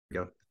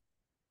Go.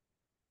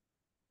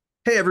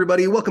 Hey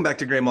everybody, welcome back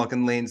to Gray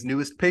Malkin Lane's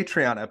newest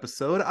Patreon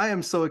episode. I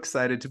am so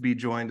excited to be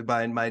joined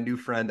by my new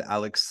friend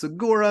Alex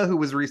Segura, who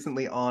was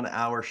recently on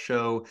our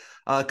show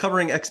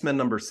covering X-Men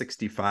number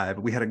 65.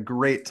 We had a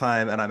great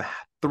time and I'm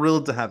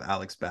thrilled to have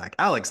Alex back.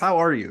 Alex, how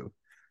are you?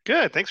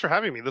 Good. Thanks for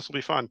having me. This will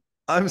be fun.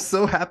 I'm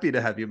so happy to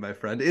have you, my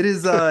friend. It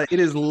is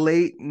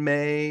late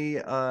May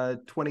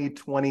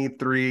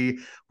 2023.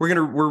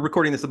 We're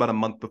recording this about a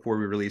month before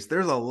we release.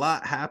 There's a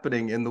lot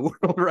happening in the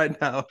world right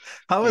now.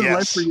 How is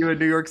life for Yes. you in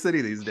New York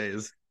City these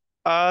days?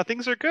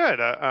 Things are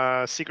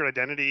good. Secret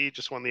Identity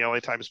just won the LA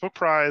Times Book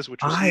Prize,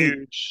 which was I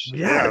huge.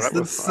 Yeah, Yes, that that's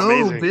was so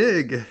amazing.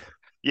 big.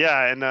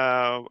 Yeah, and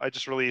I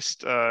just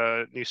released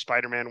a new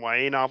Spider-Man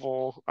YA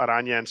novel,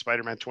 Aranya and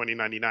Spider-Man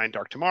 2099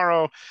 Dark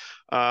Tomorrow.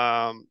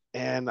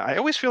 And I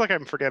always feel like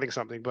I'm forgetting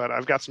something, but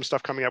I've got some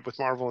stuff coming up with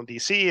Marvel and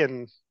DC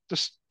and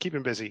just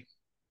keeping busy.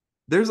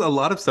 There's a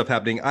lot of stuff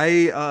happening.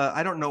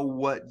 I don't know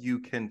what you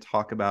can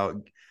talk about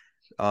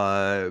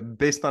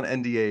based on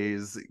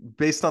NDAs,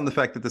 based on the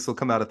fact that this will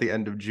come out at the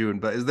end of June,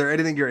 but is there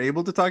anything you're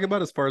able to talk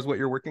about as far as what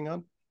you're working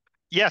on?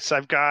 Yes,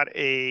 I've got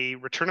a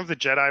Return of the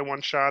Jedi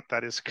one shot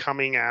that is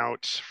coming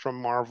out from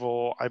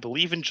Marvel, I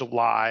believe in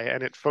July,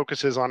 and it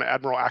focuses on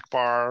Admiral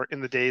Akbar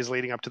in the days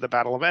leading up to the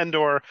Battle of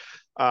Endor.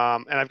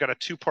 And I've got a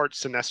two-part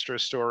Sinestro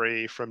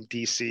story from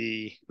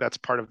DC that's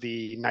part of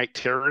the Night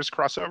Terrors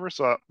crossover.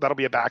 So that'll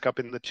be a backup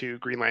in the two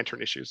Green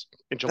Lantern issues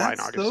in July and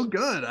That's so August.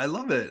 good. I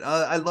love it.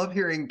 I love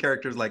hearing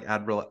characters like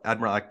Admiral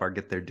Akbar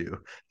get their due.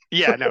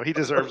 Yeah, no, he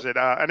deserves it.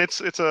 And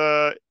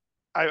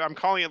I'm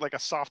calling it like a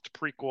soft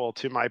prequel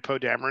to my Poe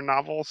Dameron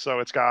novel. So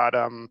it's got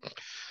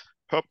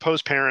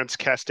Poe's parents,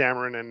 Cass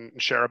Dameron and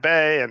Shara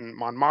Bay and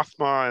Mon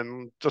Mothma,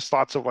 and just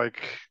lots of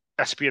like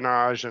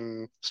espionage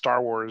and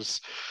Star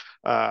Wars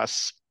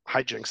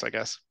hijinks, I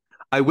guess.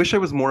 I wish I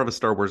was more of a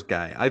Star Wars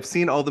guy. I've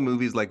seen all the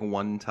movies like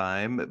one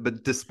time,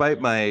 but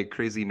despite my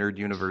crazy nerd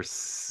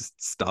universe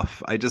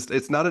stuff,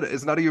 it's not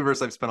a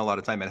universe I've spent a lot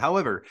of time in.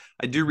 However,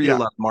 I do read a Yeah,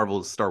 lot of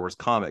Marvel's Star Wars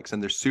comics,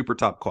 and they're super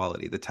top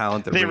quality. The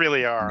talent they're they bringing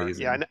really is are. Yeah,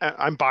 amazing. and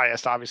I'm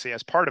biased obviously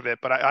as part of it,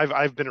 but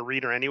I've been a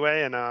reader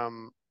anyway, and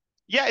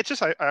yeah, it's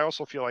just I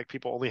also feel like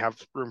people only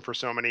have room for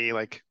so many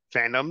like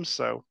fandoms,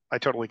 so I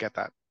totally get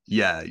that.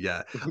 Yeah,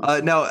 yeah.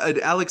 Now,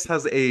 Alex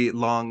has a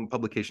long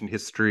publication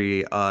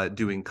history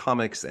doing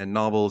comics and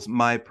novels.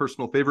 My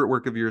personal favorite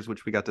work of yours,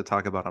 which we got to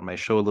talk about on my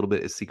show a little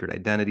bit, is Secret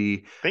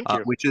Identity, Thank you.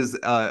 which is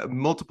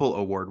multiple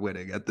award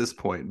winning at this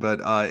point, but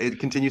it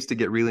continues to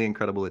get really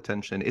incredible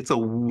attention. It's a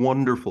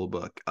wonderful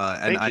book,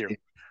 and Thank I. you.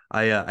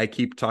 I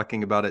keep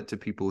talking about it to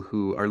people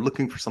who are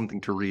looking for something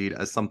to read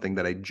as something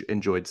that I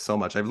enjoyed so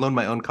much. I've loaned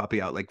my own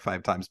copy out like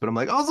 5 times, but I'm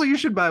like, also you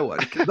should buy one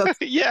because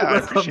Yeah, I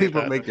that's how appreciate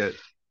people that. make it.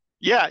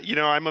 Yeah,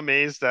 I'm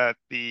amazed that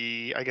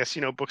I guess,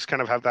 books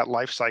kind of have that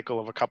life cycle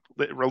of a couple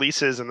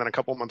releases and then a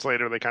couple months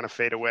later they kind of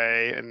fade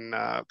away and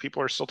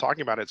people are still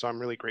talking about it. So I'm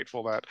really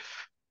grateful that,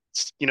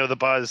 the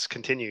buzz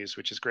continues,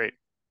 which is great.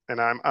 And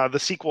the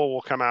sequel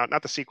will come out,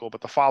 not the sequel,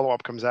 but the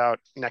follow-up comes out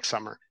next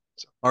summer.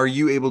 So, Are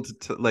you able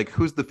to like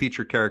who's the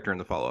featured character in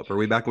the follow-up? Are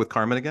we back with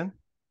Carmen again?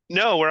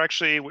 no,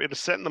 it is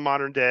set in the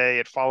modern day.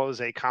 It follows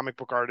a comic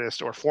book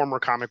artist or former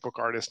comic book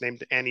artist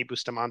named Annie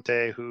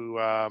Bustamante who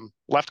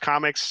left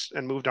comics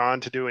and moved on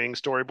to doing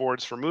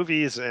storyboards for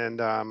movies and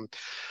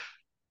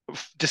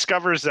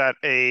discovers that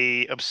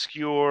a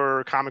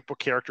obscure comic book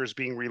character is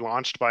being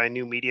relaunched by a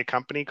new media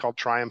company called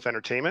Triumph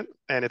Entertainment,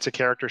 and it's a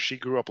character she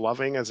grew up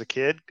loving as a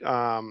kid,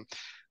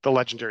 the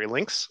legendary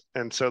Lynx.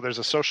 And so there's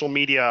a social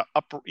media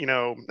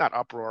not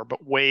uproar,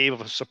 but wave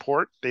of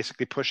support,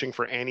 basically pushing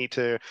for Annie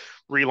to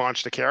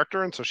relaunch the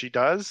character, and so she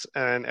does.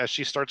 And as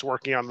she starts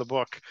working on the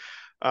book,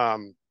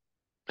 um,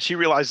 she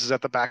realizes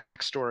that the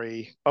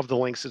backstory of the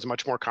Lynx is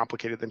much more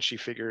complicated than she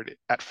figured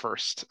at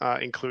first,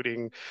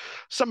 including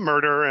some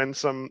murder and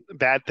some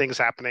bad things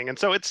happening. And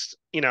so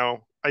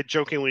I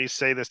jokingly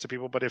say this to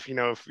people, but if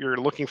you're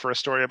looking for a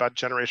story about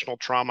generational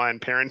trauma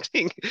and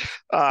parenting,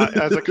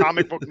 as a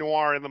comic book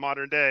noir in the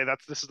modern day,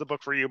 this is the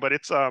book for you. But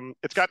it's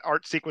got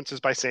art sequences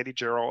by Sandy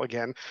Jarrell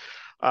again.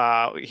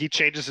 He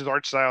changes his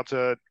art style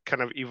to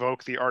kind of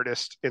evoke the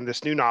artist in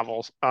this new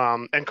novel.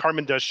 And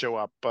Carmen does show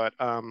up, but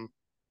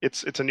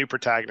it's a new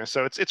protagonist.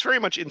 So it's very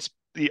much in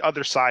the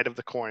other side of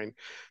the coin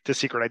to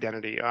Secret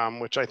Identity,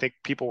 which I think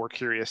people were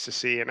curious to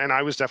see, and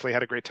I was definitely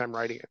had a great time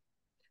writing it.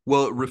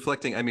 Well,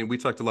 reflecting, I mean, we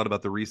talked a lot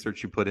about the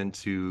research you put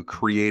into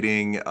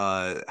creating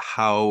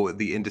how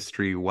the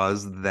industry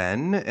was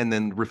then, and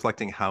then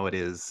reflecting how it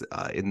is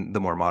in the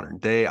more modern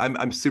day.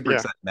 I'm super Yeah.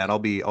 excited, man. I'll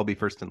be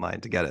first in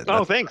line to get it. Oh,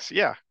 That's thanks.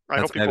 Yeah. I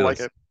that's hope people like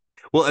fabulous. it.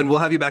 Well, and we'll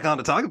have you back on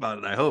to talk about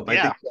it. I hope.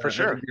 Yeah, for I think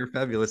sure. you're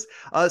fabulous.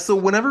 So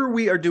whenever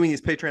we are doing these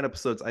Patreon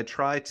episodes, I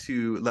try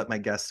to let my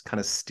guests kind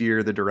of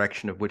steer the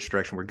direction of which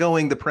direction we're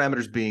going. The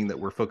parameters being that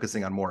we're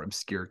focusing on more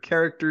obscure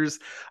characters.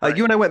 Right.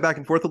 You and I went back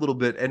and forth a little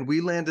bit, and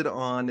we landed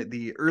on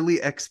the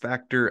early X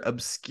Factor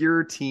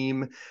obscure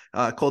team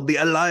called the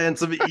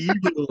Alliance of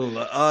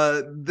Evil.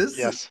 This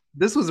Yes.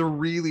 this was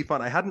really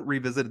fun. I hadn't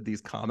revisited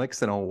these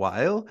comics in a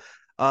while.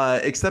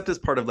 except as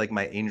part of like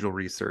my Angel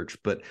research.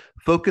 But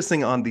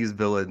focusing on these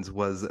villains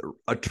was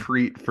a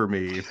treat for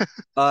me.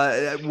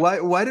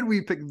 Why did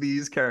we pick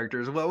these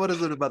characters? What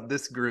is it about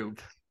this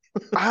group?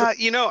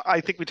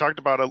 I think we talked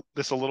about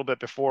this a little bit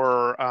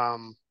before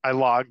I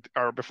logged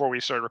or before we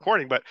started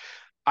recording, but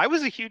I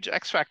was a huge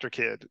X Factor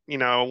kid.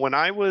 When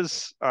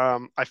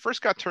I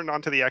first got turned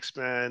on to the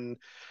X-Men,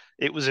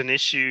 it was an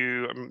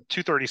issue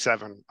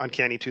 237,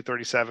 Uncanny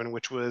 237,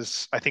 which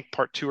was, I think,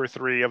 part two or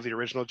three of the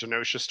original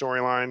Genosha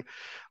storyline.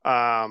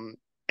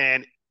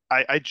 And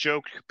I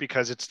joke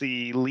because it's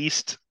the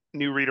least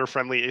new reader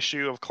friendly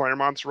issue of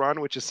Claremont's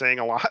run, which is saying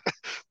a lot.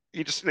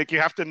 You just like you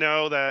have to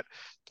know that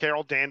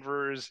Carol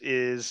Danvers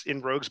is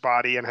in Rogue's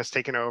body and has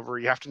taken over.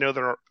 You have to know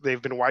that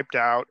they've been wiped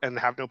out and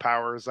have no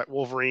powers. That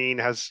Wolverine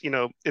has,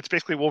 it's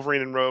basically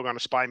Wolverine and Rogue on a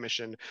spy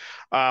mission.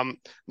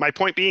 My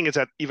point being is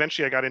that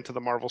eventually I got into the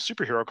Marvel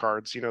superhero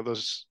cards,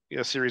 those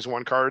Series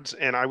 1 cards,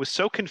 and I was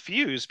so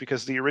confused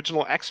because the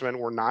original X-Men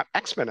were not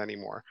X-Men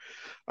anymore.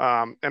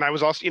 And I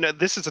was also,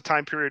 this is a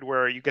time period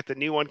where you get the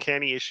new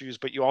Uncanny issues,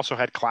 but you also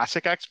had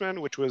classic X-Men,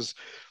 which was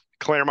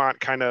Claremont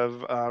kind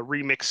of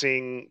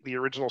remixing the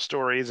original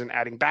stories and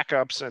adding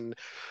backups. And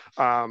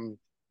um,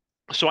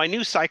 so I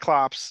knew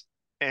Cyclops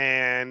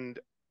and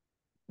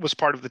was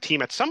part of the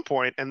team at some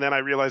point, and then I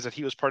realized that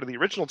he was part of the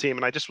original team,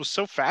 and I just was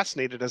so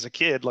fascinated as a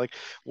kid, like,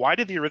 why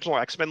did the original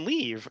X-Men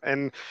leave?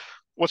 And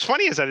what's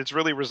funny is that it's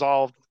really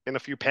resolved in a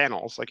few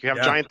panels. Like you have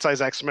Yeah. giant size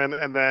X-Men,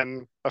 and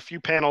then a few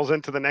panels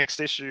into the next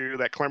issue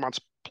that Claremont's,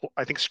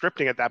 I think,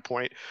 scripting at that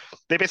point,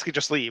 they basically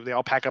just leave. They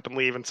all pack up and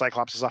leave, and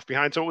Cyclops is left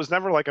behind. So it was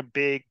never like a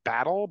big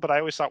battle, but I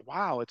always thought,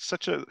 wow, it's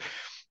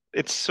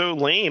so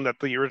lame that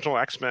the original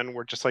X-Men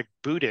were just like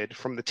booted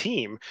from the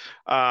team.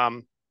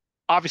 Um,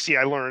 Obviously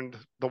I learned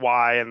the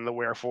why and the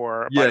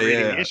wherefore by Yeah, reading the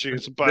yeah, yeah.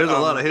 issues, but There's a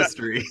lot of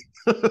history.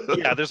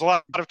 yeah, there's a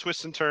lot of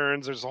twists and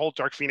turns. There's a whole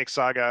Dark Phoenix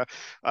saga.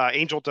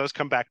 Angel does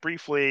come back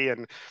briefly,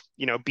 and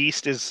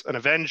Beast is an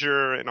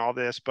Avenger and all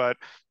this. But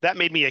that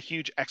made me a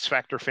huge X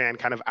Factor fan,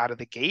 kind of out of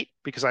the gate,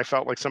 because I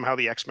felt like somehow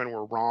the X Men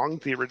were wrong.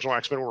 The original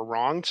X Men were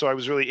wrong, so I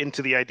was really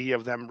into the idea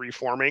of them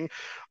reforming.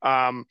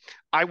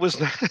 I was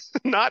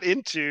not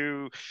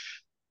into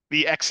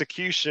the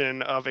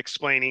execution of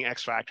explaining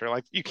X Factor.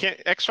 Like you can't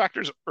X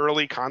Factor's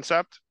early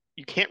concept.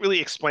 You can't really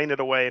explain it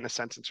away in a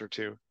sentence or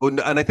two. Well,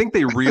 and I think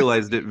they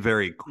realized it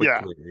very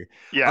Yeah. quickly.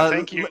 Yeah, Uh,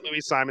 thank you,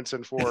 Louise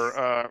Simonson,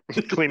 for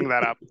cleaning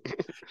that up.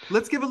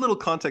 let's give a little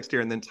context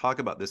here and then talk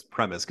about this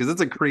premise because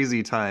it's a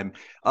crazy time.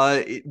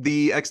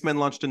 The X-Men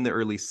launched in the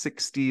early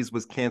 60s,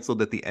 was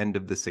canceled at the end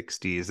of the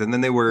 60s, and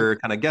then they were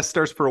kind of guest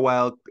stars for a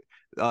while.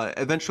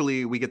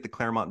 Eventually, we get the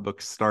Claremont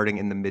books starting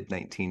in the mid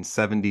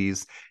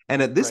 1970s.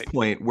 And at this Right.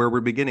 point, where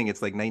we're beginning,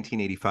 it's like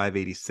 1985,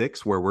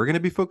 86, where we're going to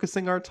be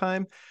focusing our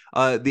time.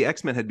 The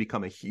X-Men had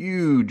become a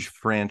huge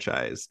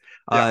franchise.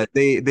 Yeah.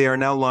 They are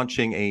now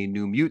launching a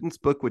New Mutants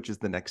book, which is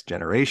the next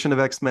generation of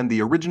X-Men.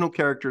 The original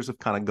characters have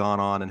kind of gone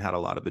on and had a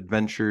lot of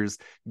adventures.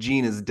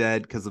 Jean is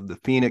dead because of the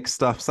Phoenix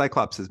stuff.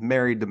 Cyclops is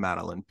married to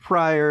Madeline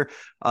Pryor.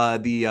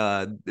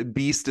 The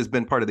Beast has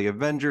been part of the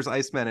Avengers.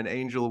 Iceman and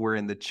Angel were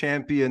in the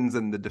Champions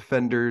and the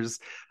Defenders.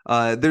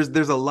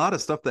 There's a lot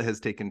of stuff that has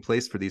taken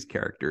place for these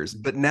characters,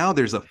 but now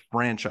there's a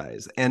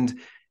franchise, and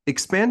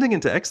expanding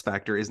into X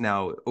Factor is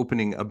now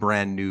opening a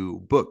brand new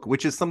book,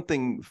 which is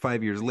something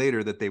 5 years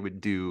later that they would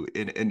do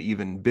in an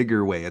even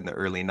bigger way in the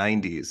early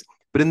 90s.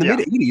 But in the mid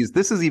Yeah. 80s,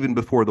 this is even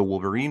before the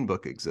Wolverine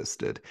book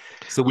existed.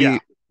 So Yeah.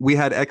 we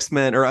had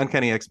X-Men or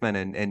Uncanny X-Men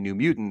and New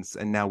Mutants,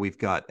 and now we've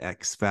got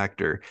X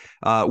Factor,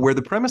 where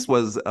the premise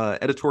was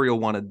editorial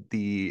wanted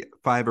the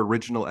five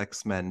original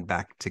X-Men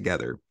back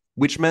together,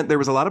 which meant there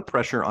was a lot of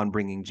pressure on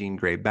bringing Jean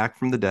Grey back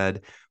from the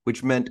dead,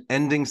 which meant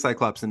ending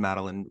Cyclops and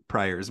Madeline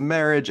Pryor's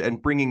marriage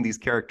and bringing these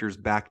characters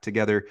back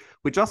together,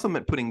 which also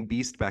meant putting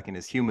Beast back in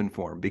his human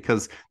form.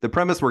 Because the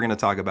premise we're going to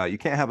talk about, you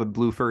can't have a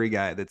blue furry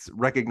guy that's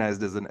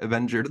recognized as an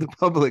Avenger to the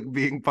public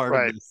being part of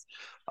Right. this.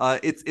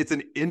 It's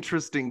an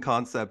interesting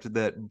concept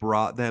that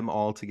brought them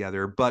all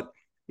together, but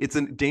it's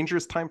a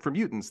dangerous time for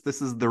mutants.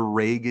 This is the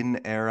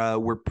Reagan era.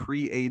 We're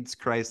pre-AIDS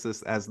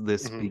crisis as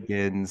this Hmm.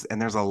 begins, and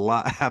there's a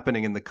lot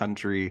happening in the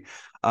country.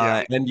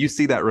 Yeah. And you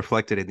see that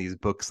reflected in these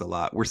books a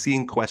lot. We're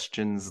seeing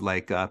questions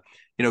like,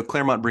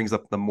 Claremont brings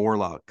up the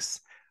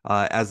Morlocks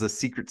as a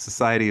secret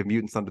society of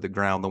mutants under the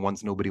ground, the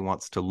ones nobody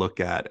wants to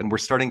look at. And we're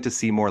starting to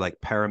see more like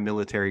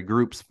paramilitary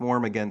groups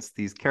form against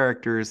these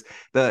characters.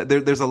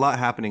 There's a lot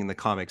happening in the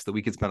comics that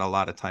we could spend a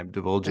lot of time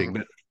divulging. Hmm.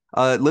 But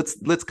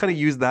let's kind of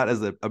use that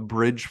as a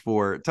bridge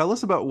for tell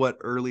us about what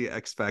early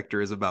X Factor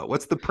is about.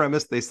 What's the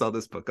premise they saw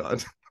this book on?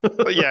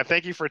 Yeah,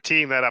 thank you for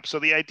teeing that up. So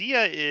the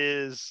idea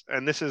is,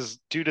 and this is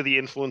due to the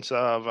influence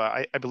of,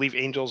 I believe,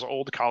 Angel's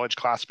old college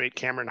classmate,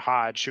 Cameron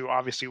Hodge, who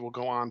obviously will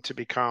go on to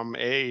become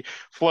a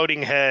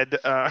floating head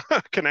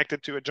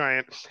connected to a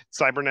giant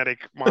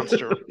cybernetic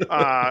monster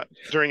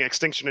during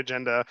Extinction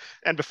Agenda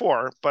and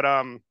before. But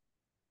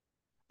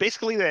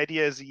basically the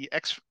idea is the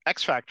X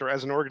Factor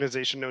as an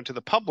organization known to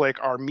the public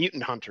are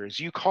mutant hunters.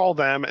 You call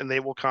them and they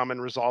will come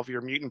and resolve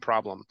your mutant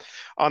problem.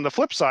 On the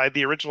flip side,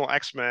 the original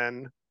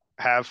X-Men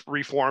have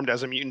reformed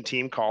as a mutant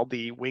team called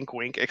the Wink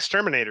Wink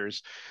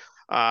Exterminators.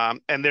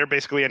 And they're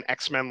basically an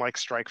X-Men like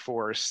strike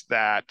force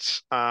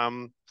that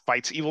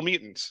fights evil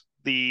mutants.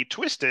 The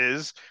twist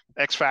is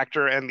X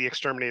Factor and the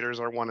Exterminators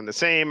are one and the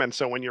same. And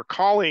so when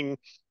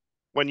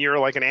you're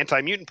like an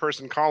anti-mutant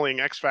person calling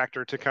X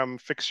Factor to come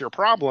fix your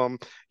problem,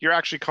 you're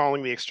actually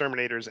calling the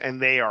Exterminators,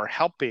 and they are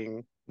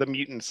helping the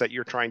mutants that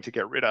you're trying to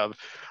get rid of.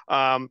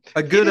 A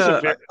It good is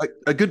a very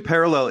a good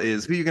parallel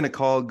is who you're going to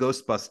call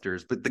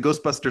Ghostbusters, but the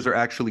Ghostbusters are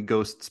actually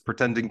ghosts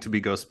pretending to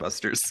be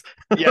Ghostbusters.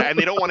 Yeah, and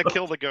they don't want to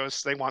kill the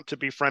ghosts. They want to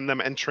befriend them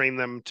and train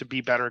them to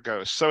be better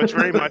ghosts. So it's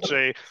very much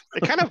a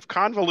kind of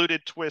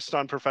convoluted twist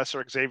on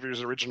Professor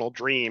Xavier's original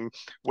dream,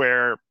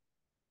 where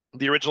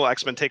the original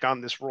X-Men take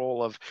on this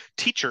role of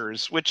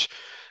teachers, which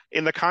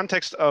in the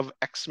context of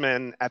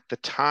X-Men at the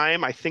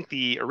time, I think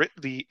the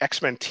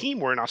X-Men team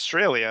were in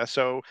Australia.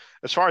 So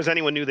as far as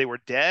anyone knew, they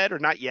were dead or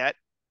not yet,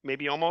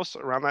 maybe almost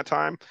around that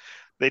time.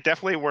 They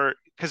definitely were,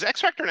 because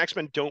X Factor and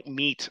X-Men don't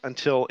meet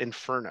until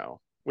Inferno,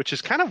 which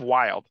is kind of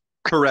wild.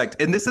 Correct.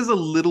 And this is a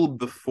little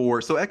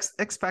before. So X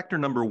Factor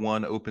number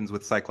one opens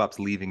with Cyclops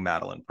leaving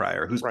Madeline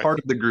Pryor, who's Right, part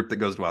of the group that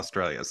goes to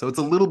Australia. So it's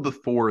a little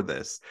before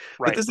this.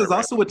 But right, this right, is right.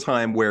 also a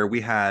time where we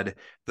had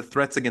the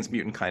threats against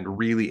mutant kind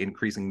really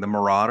increasing. The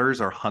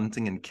Marauders are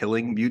hunting and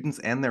killing mutants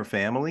and their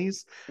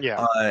families.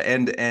 Yeah.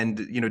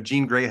 And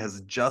Jean Grey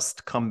has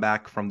just come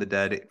back from the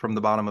dead from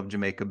the bottom of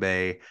Jamaica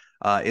Bay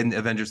in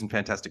Avengers and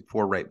Fantastic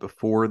Four right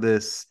before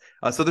this.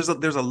 So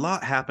there's a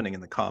lot happening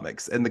in the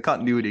comics, and the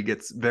continuity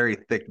gets very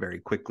thick very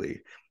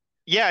quickly.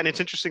 Yeah, and it's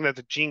interesting that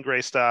the Jean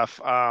Grey stuff,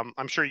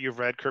 I'm sure you've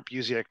read Kurt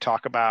Busiek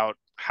talk about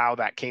how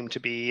that came to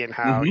be and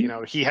how,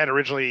 Mm-hmm. he had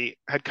originally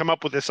had come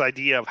up with this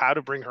idea of how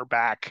to bring her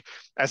back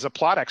as a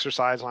plot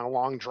exercise on a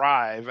long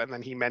drive. And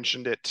then he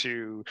mentioned it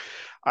to,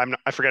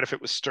 I forget if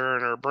it was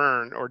Stern or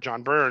Byrne or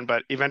John Byrne,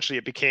 but eventually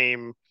it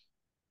became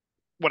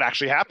what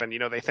actually happened.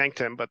 They thanked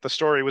him, but the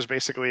story was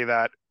basically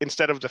that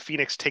instead of the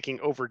Phoenix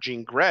taking over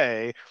Jean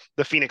Grey,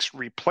 the Phoenix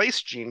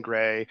replaced Jean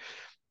Grey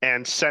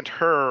and sent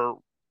her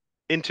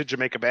into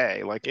Jamaica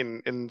Bay, like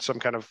in some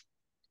kind of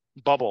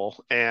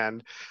bubble.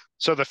 And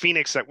so the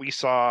Phoenix that we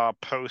saw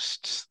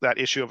post that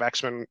issue of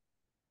X-Men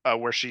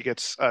where she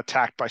gets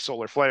attacked by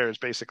solar flares,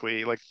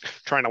 basically like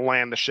trying to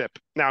land the ship.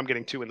 Now I'm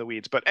getting too in the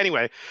weeds, but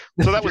anyway,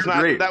 so that was You're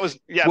not great. that was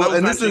yeah that Well, was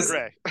and not this Jean is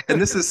Grey.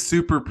 and this is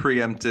super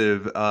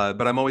preemptive,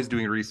 but I'm always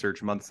doing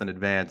research months in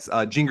advance.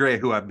 Jean Grey,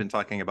 who I've been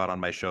talking about on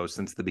my show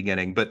since the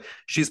beginning, but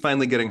she's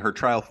finally getting her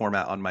trial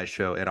format on my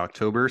show in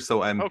October.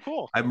 So I'm Oh,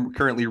 cool. I'm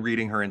currently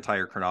reading her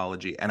entire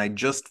chronology, and I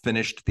just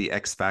finished the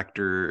X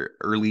Factor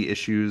early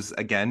issues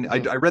again. I,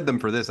 Mhm. I read them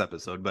for this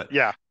episode, but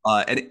Yeah,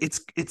 and it's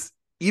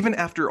even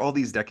after all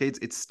these decades,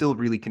 it's still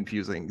really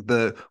confusing.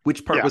 The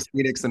which part yeah. was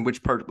Phoenix and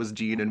which part was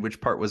Jean and which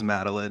part was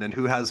Madeline and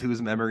who has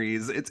whose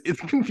memories. It's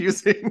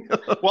confusing.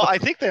 Well, I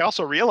think they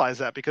also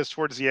realized that because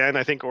towards the end,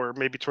 I think, or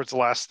maybe towards the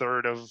last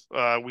third of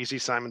Weezy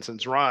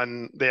Simonson's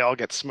run, they all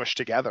get smushed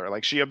together.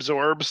 Like she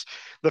absorbs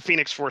the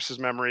Phoenix Force's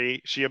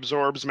memory, she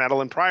absorbs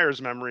Madeline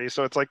Pryor's memory.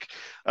 So it's like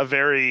a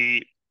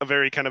very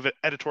kind of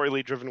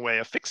editorially driven way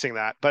of fixing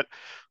that. But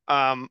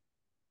um,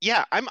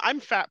 yeah,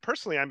 I'm fat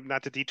personally. I'm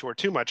not to detour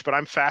too much, but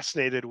I'm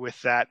fascinated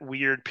with that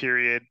weird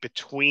period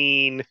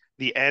between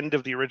the end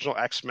of the original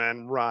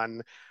X-Men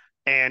run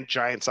and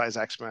Giant Size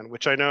X-Men,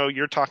 which I know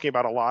you're talking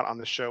about a lot on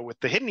the show with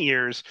the Hidden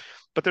Years,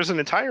 but there's an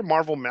entire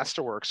Marvel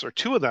Masterworks or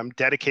two of them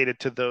dedicated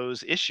to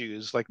those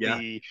issues, like Yeah,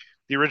 the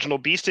original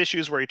Beast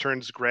issues where he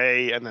turns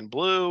gray and then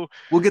blue.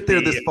 we'll get there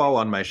The this fall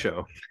on my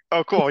show.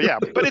 Oh, cool, yeah,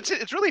 but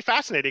it's really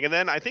fascinating. And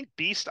then I think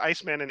Beast,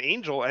 Iceman, and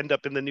Angel end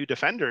up in the New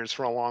Defenders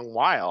for a long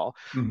while,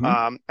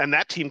 Mm-hmm. and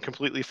that team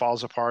completely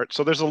falls apart.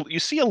 So you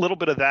see a little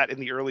bit of that in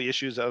the early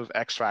issues of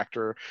X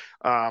Factor,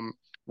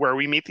 where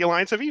we meet the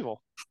Alliance of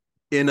Evil.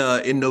 In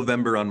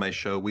November on my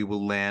show, we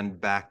will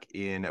land back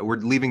in. We're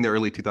leaving the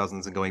early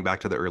 2000s and going back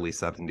to the early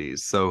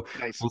 70s. So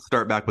Nice. we'll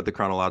start back with the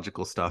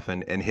chronological stuff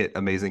and hit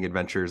Amazing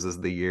Adventures as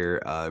the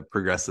year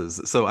progresses.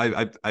 So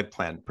I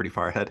plan pretty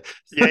far ahead.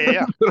 Yeah,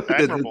 yeah, yeah.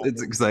 Admirable.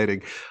 It's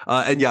exciting,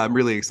 and yeah, I'm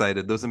really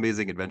excited. Those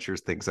Amazing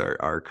Adventures things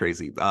are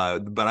crazy.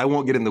 But I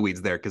won't get in the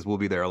weeds there because we'll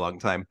be there a long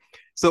time.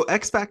 So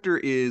X Factor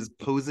is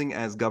posing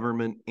as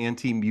government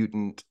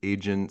anti-mutant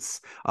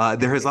agents.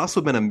 There has Mhm.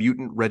 also been a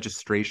Mutant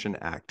Registration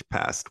Act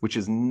passed, which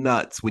is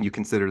nuts when you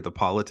consider the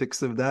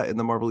politics of that in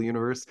the Marvel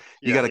Universe.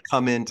 You got Yeah, to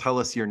come in, tell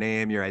us your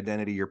name, your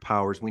identity, your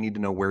powers. We need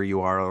to know where you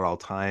are at all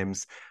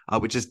times,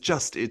 which is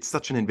it's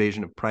such an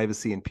invasion of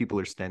privacy, and people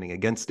are standing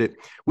against it.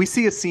 We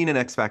see a scene in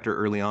X Factor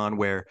early on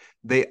where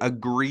they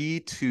agree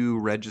to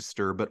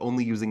register, but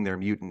only using their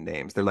mutant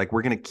names. They're like,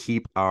 we're going to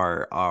keep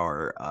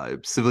our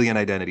civilian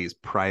identities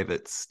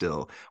private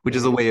still, which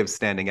is a hmm way of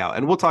standing out.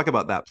 And we'll talk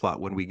about that plot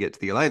when we get to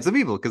the Alliance of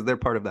Evil because they're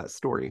part of that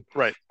story.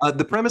 right.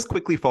 The premise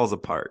quickly falls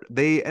apart.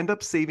 They end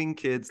up saving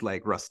kids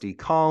like Rusty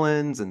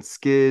Collins and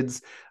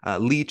Skids,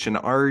 Leech and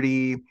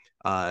Artie.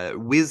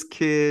 Whiz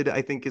Kid,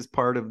 I think, is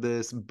part of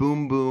this.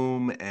 Boom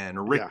Boom and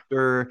Yeah.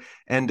 Richter,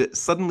 and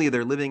suddenly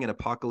they're living in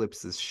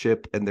Apocalypse's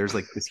ship, and there's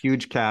like this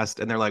huge cast,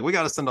 and they're like, we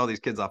got to send all these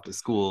kids off to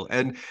school.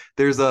 And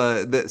there's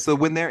so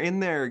when they're in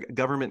their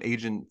government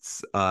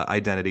agent's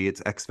identity,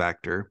 it's X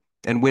Factor.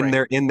 And when Right.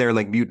 they're in their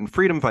like mutant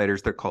freedom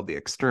fighters, they're called the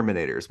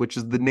Exterminators, which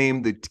is the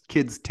name the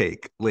kids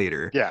take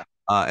later. Yeah.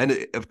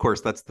 And of course,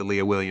 that's the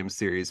Leah Williams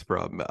series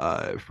from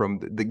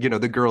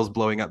the girls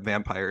blowing up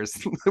vampires,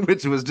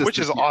 which was just Which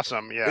a is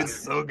awesome. Yeah. it's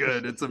so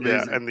good. It's Yeah.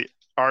 amazing. And the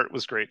art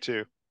was great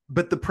too.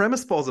 But the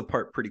premise falls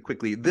apart pretty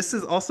quickly. This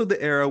is also the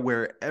era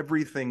where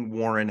everything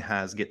Warren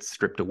has gets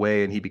stripped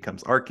away and he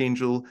becomes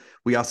Archangel.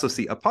 We also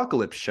see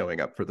Apocalypse showing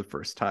up for the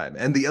first time.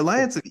 And the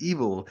Alliance of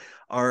Evil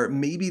are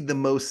maybe the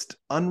most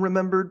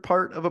unremembered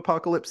part of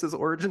Apocalypse's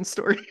origin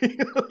story.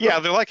 Yeah,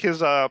 they're like his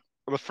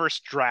the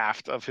first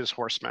draft of his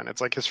horsemen.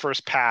 It's like his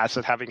first pass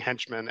at having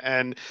henchmen,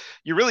 and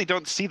you really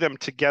don't see them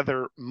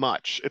together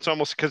much. It's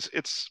almost because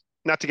it's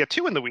not to get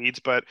too in the weeds,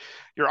 but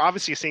you're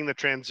obviously seeing the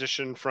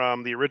transition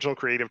from the original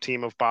creative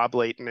team of Bob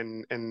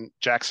Layton and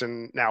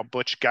Jackson, now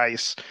Butch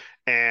Guice,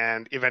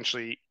 and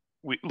eventually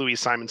Louise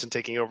Simonson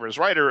taking over as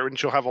writer, and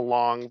she'll have a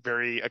long,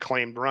 very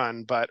acclaimed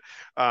run. But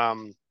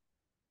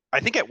I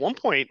think at one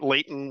point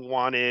Layton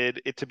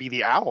wanted it to be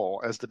the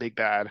Owl as the big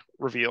bad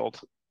revealed.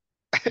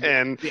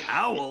 And The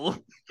Owl.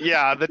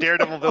 yeah, the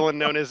Daredevil villain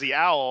known as the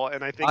Owl.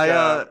 And I think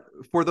I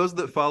For those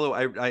that follow,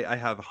 I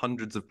have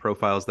hundreds of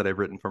profiles that I've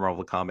written for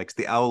Marvel Comics.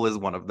 The Owl is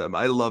one of them.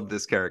 I love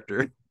this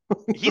character.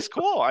 he's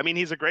cool. I mean,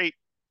 he's a great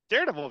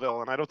Daredevil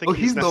villain. I don't Oh, think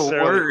he's he's the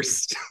necessarily,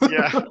 worst.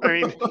 yeah. I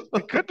mean,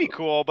 it could be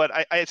cool, but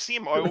I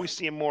always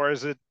see him more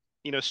as a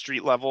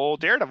street level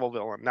Daredevil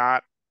villain,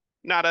 not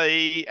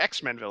a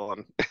X-Men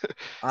villain.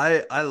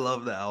 I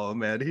love the Owl,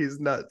 man. He's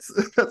nuts.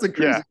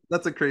 Yeah,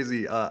 That's a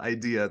crazy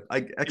idea.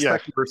 X yeah,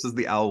 Factor versus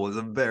the Owl is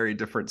a very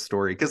different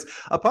story because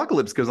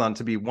Apocalypse goes on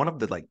to be one of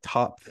the like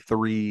top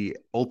three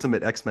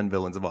ultimate X-Men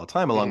villains of all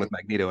time, along mhm, with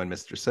Magneto and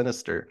Mr.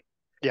 Sinister.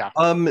 yeah,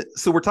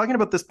 So we're talking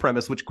about this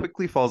premise, which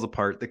quickly falls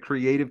apart. The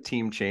creative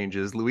team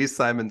changes. Louise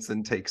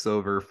Simonson takes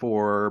over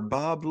for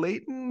Bob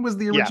Layton was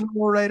the yeah,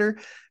 original writer,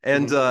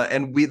 mhm,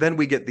 and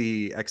we get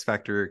the X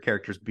Factor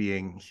characters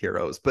being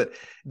heroes. But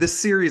this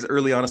series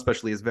early on,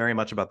 especially, is very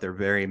much about their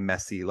very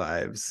messy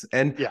lives.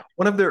 And yeah,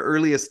 one of their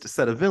earliest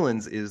set of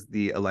villains is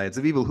the Alliance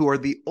of Evil, who are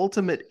the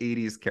ultimate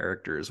 '80s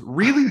characters.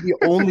 Really, the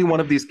only one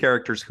of these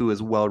characters who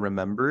is well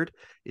remembered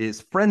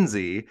is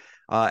Frenzy,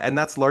 and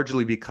that's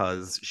largely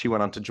because she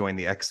went on to join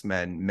the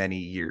X-Men many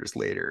years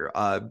later.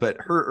 But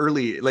her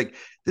early, like,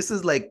 this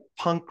is like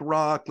punk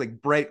rock,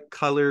 like bright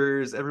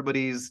colors.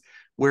 Everybody's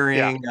yeah,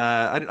 wearing,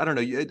 I don't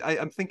know.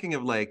 I'm thinking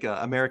of like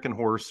American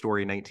Horror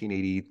Story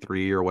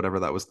 1983 or whatever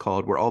that was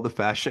called, where all the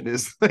fashion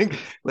is I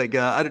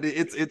don't,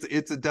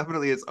 it's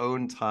definitely its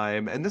own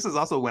time. And this is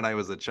also when I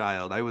was a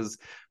child. I was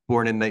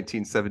born in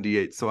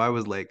 1978, so I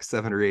was like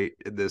 7 or 8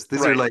 in this.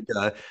 These are right.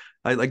 like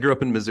I grew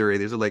up in Missouri.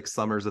 These are like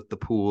summers at the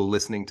pool,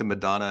 listening to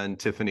Madonna and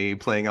Tiffany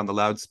playing on the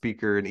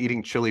loudspeaker and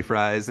eating chili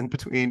fries in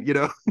between, you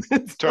know?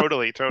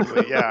 Totally,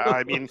 totally. Yeah.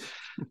 I mean,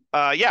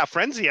 yeah,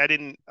 Frenzy, I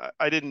didn't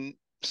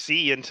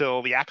see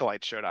until the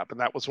Acolytes showed up, and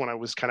that was when I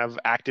was kind of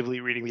actively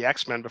reading the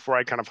X-Men before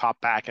I kind of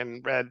hopped back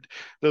and read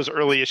those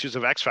early issues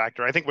of X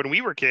Factor. I think when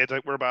we were kids,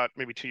 like, we're about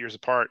maybe 2 years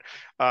apart.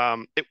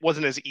 It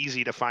wasn't as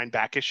easy to find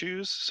back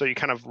issues, so you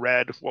kind of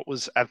read what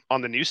was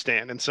on the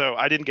newsstand, and so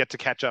I didn't get to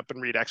catch up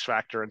and read X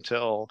Factor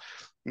until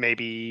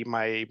maybe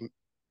my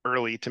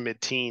early to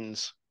mid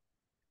teens.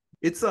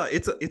 It's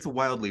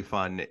wildly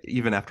fun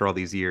even after all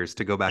these years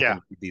to go back Yeah,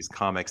 and read these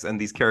comics and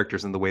these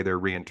characters and the way they're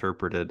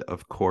reinterpreted,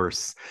 of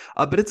course.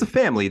 But it's a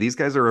family. These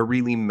guys are a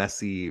really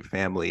messy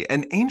family,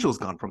 and Angel's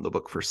gone from the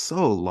book for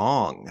so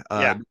long.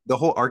 yeah, The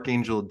whole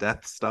Archangel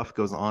death stuff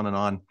goes on and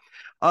on.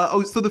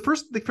 So the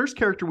first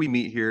character we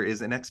meet here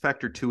is in X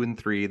Factor 2 and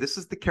 3. This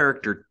is the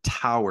character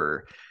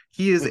Tower.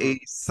 He is hmm, a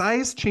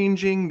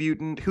size-changing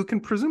mutant who can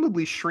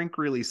presumably shrink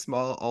really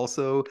small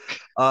also.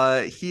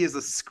 He is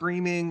a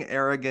screaming,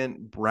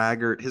 arrogant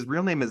braggart. His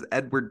real name is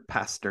Edward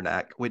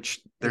Pasternak, which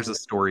there's hmm, a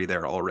story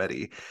there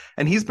already.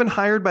 And he's been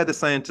hired by the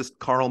scientist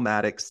Carl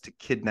Maddox to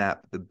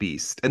kidnap the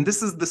Beast. And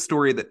this is the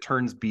story that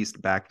turns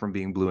Beast back from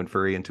being blue and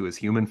furry into his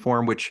human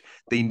form, which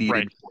they right.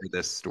 needed for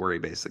this story,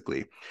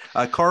 basically.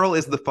 Carl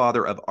is the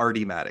father of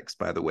Artie Maddox,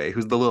 by the way,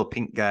 who's the little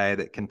pink guy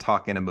that can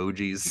talk in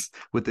emojis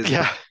with his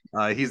brain.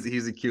 Yeah,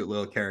 He's a cute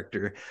little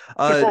character.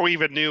 Uh, before we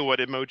even knew what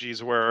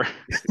emojis were.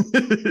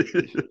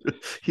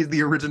 He's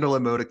the original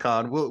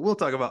emoticon. We'll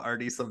talk about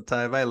Artie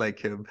sometime. I like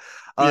him.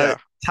 Uh, Yeah.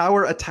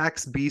 Tower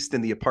attacks Beast in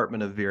the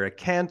apartment of Vera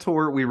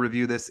Cantor. We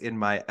review this in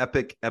my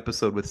epic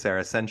episode with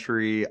Sarah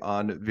Century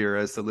on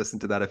Vera, so listen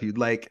to that if you'd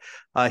like.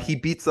 He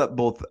beats up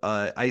both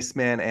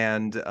Iceman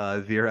and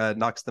Vera,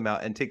 knocks them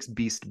out, and takes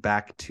Beast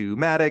back to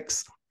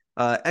Maddox.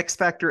 X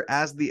Factor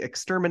as the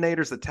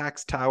Exterminators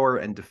attacks Tower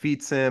and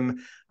defeats him.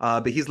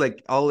 But he's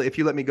like, if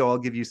you let me go, I'll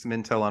give you some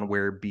intel on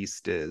where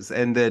Beast is.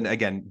 And then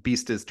again,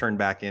 Beast is turned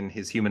back in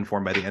his human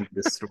form by the end of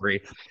this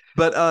story.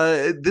 But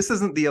this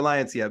isn't the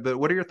Alliance yet. But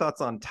what are your thoughts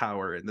on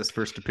Tower in this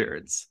first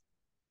appearance?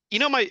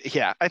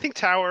 I think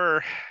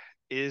Tower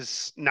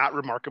is not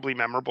remarkably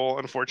memorable,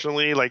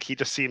 unfortunately. Like he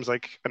just seems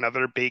like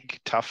another big,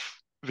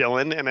 tough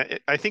villain. And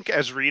I think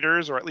as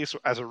readers, or at least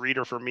as a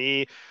reader for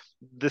me,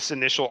 this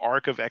initial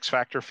arc of X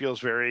Factor feels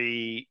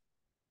very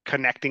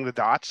connecting the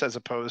dots as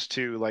opposed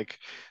to like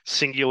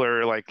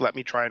singular, like let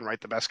me try and write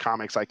the best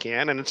comics I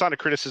can. And it's not a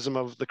criticism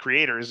of the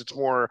creators, it's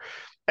more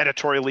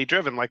editorially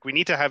driven. Like we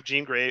need to have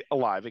Jean Grey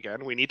alive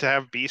again, we need to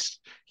have Beast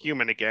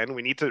human again,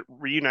 we need to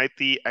reunite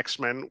the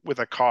X-Men with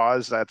a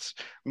cause that's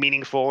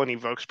meaningful and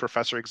evokes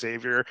Professor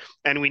Xavier,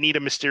 and we need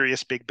a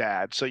mysterious big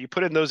bad. So you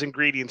put in those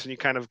ingredients and you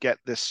kind of get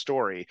this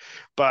story.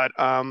 But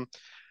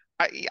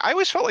I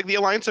always felt like the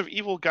Alliance of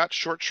Evil got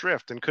short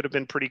shrift and could have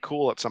been pretty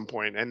cool at some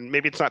point. And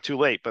maybe it's not too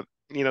late, but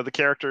the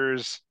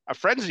characters, a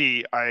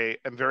Frenzy, I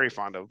am very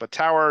fond of, but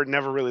Tower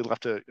never really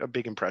left a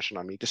big impression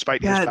on me,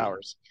 despite his Yeah,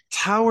 powers.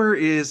 Tower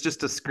is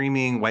just a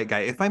screaming white guy.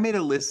 If I made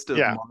a list of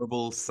Yeah,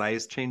 Marvel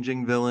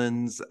size-changing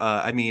villains,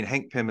 I mean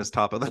Hank Pym is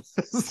top of the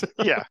list.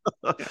 yeah, yeah.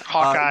 uh,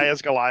 Hawkeye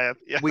as Goliath.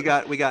 Yeah, we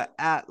got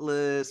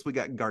Atlas, we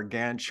got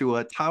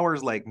Gargantua.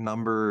 Tower's like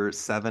number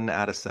 7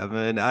 out of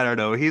 7. I don't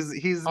know.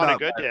 He's on a not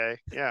good day.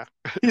 Yeah,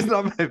 he's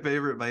not my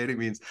favorite by any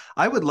means.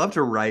 I would love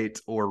to write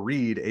or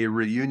read a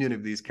reunion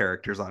of these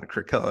characters on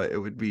Krakoa. It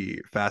would be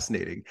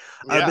fascinating.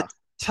 But yeah,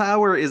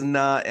 Tower is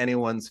not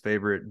anyone's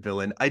favorite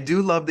villain. I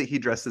do love that he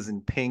dresses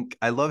in pink.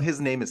 I love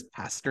his name is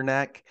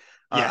Pasternak.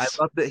 I yes,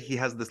 love that he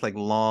has this like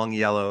long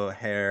yellow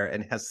hair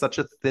and has such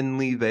a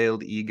thinly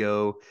veiled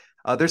ego.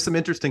 There's some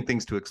interesting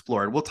things to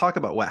explore, and we'll talk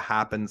about what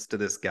happens to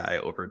this guy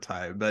over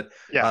time. But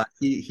yeah.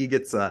 he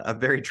gets a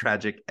very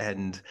tragic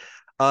end.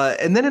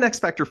 And then in X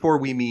Factor 4,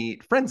 we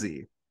meet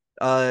Frenzy.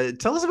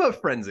 Tell us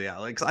about Frenzy,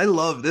 Alex. I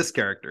love this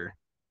character.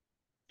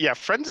 Yeah,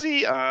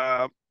 Frenzy,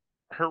 her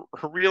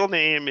real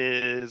name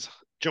is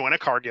Joanna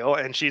Cargill,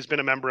 and she's been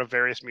a member of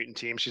various mutant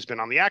teams. She's been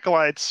on the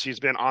Acolytes, she's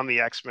been on the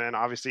X-Men,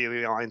 obviously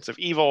the Alliance of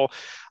Evil.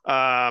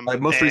 Most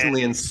And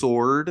recently in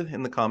Sword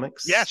in the yeah,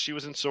 comics. she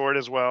was in Sword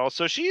as well.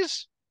 So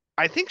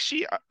I think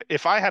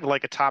if I had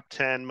like a top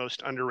 10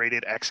 most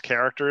underrated X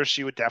characters,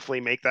 she would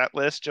definitely make that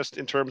list just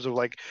in terms of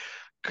like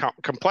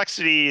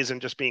complexities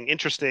and just being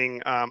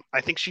interesting.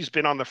 I think she's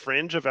been on the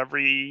fringe of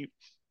every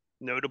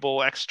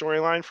notable X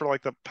storyline for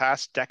like the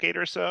past decade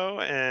or so.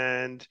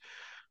 And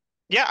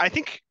yeah, I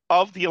think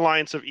of the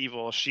Alliance of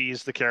Evil,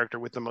 she's the character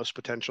with the most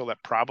potential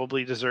that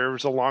probably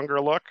deserves a longer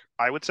look,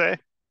 I would say.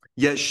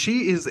 Yeah,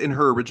 she is in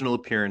her original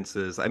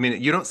appearances. I mean,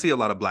 you don't see a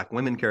lot of Black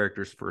women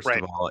characters, first of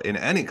Right. all, in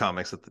any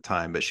comics at the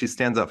time, but she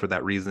stands out for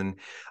that reason.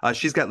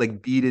 She's got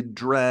like beaded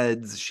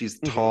dreads. She's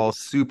Hmm. tall,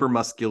 super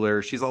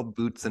muscular. She's all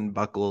boots and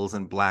buckles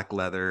and black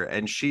leather,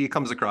 and she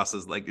comes across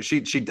as like she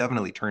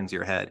definitely turns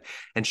your head,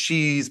 and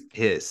she's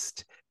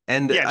pissed.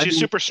 And Yeah, and I she's mean,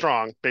 super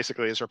strong,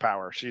 basically, is her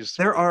power. She's,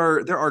 there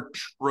are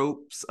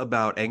tropes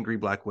about angry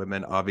black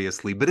women,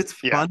 obviously, but it's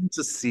yeah, fun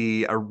to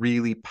see a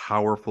really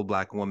powerful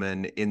black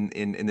woman in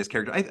this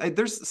character.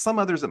 There's some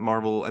others at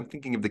Marvel. I'm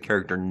thinking of the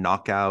character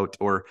Knockout,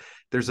 or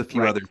there's a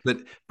few right. others, but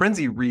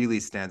Frenzy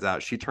really stands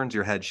out. She turns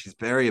your head. She's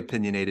very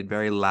opinionated,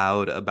 very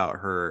loud about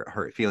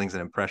her feelings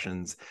and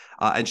impressions,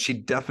 and she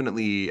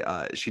definitely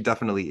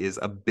is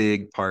a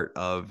big part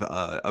of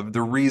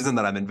the reason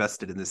that I'm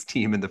invested in this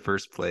team in the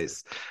first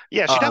place.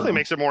 Yeah, she definitely Um,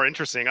 makes it more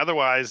interesting.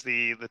 Otherwise,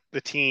 the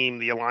team,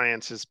 the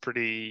alliance is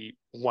pretty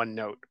one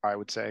note, I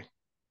would say.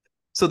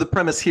 So the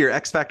premise here,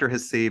 X Factor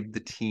has saved the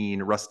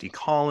teen Rusty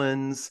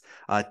Collins.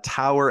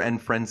 Tower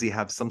and Frenzy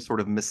have some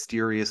sort of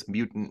mysterious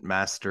mutant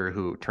master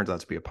who turns out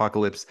to be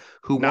Apocalypse,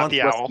 who Not wants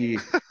the owl. Rusty,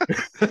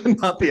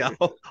 not the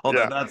owl, although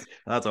Yeah.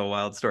 that's a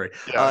wild story.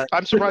 Yeah.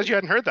 I'm surprised you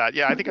hadn't heard that.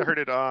 Yeah, I think I heard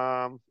it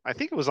I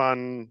think it was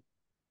on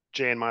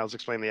Jay and Miles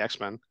Explain the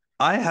X-Men.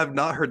 I have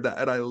not heard that,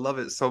 and I love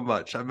it so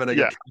much. I'm gonna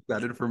Yeah. track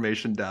that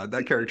information down.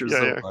 That character is Yeah,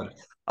 so yeah. fun.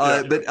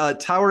 Yeah. But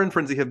Tower and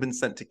Frenzy have been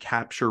sent to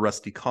capture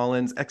Rusty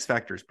Collins. X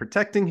Factor is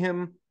protecting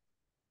him.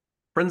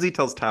 Frenzy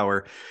tells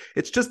Tower,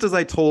 "It's just as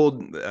I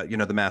told,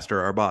 the master,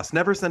 our boss.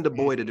 Never send a Mhm.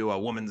 boy to do a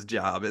woman's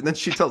job." And then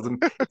she tells him,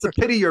 "It's a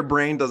pity your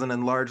brain doesn't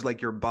enlarge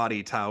like your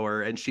body,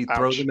 Tower." And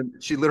Ouch.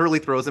 she literally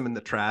throws him in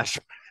the trash.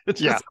 It's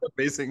Yeah. just an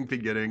amazing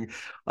beginning.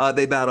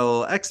 They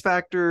battle X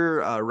Factor.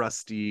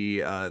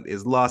 Rusty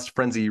is lost.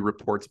 Frenzy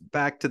reports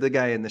back to the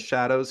guy in the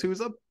shadows,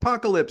 who's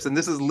Apocalypse, and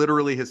this is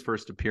literally his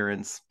first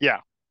appearance. Yeah.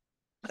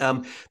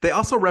 They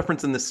also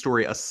reference in this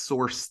story a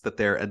source that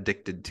they're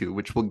addicted to,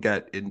 which we'll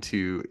get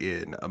into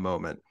in a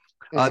moment.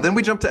 Hmm. Then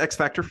we jump to X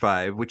Factor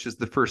 5, which is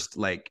the first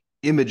like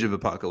image of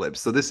Apocalypse.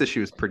 So this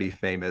issue is pretty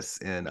famous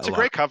in a It's a lot of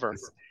great cover.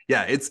 ways.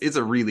 Yeah, it's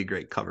a really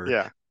great cover.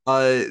 Yeah.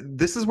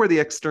 This is where the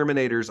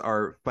exterminators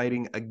are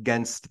fighting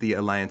against the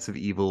Alliance of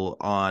Evil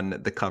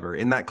on the cover.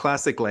 In that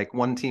classic, like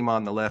one team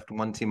on the left,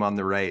 one team on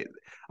the right.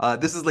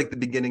 This is like the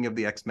beginning of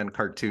the X-Men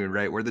cartoon,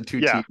 right? Where the two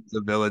Yeah. teams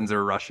of villains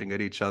are rushing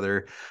at each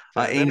other.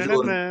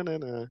 Angel is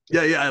Da-na-na-na-na-na.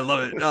 Yeah, yeah, I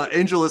love it.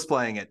 Angel is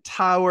flying at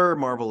Tower.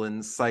 Marvel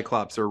and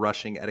Cyclops are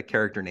rushing at a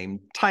character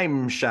named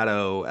Time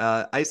Shadow.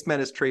 Iceman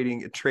is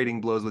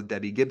trading blows with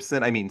Debbie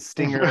Gibson. I mean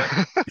Stinger.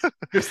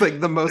 Just like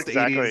the most 80s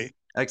Exactly.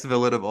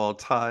 Ex-villain of all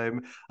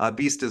time.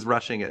 Beast is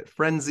rushing at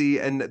Frenzy,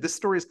 and this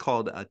story is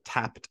called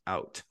Tapped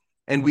Out.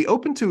 And we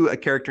open to a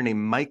character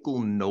named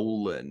Michael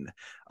Nolan.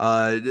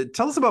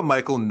 Tell us about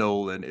Michael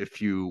Nolan,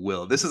 if you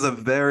will. This is a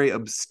very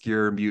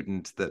obscure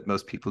mutant that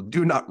most people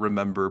do not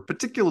remember,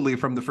 particularly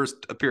from the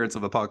first appearance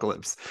of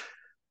Apocalypse.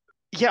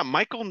 Yeah,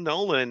 Michael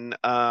Nolan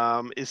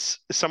is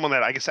someone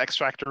that I guess X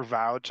Factor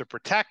vowed to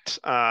protect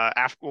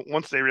after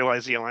once they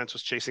realized the Alliance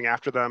was chasing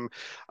after them.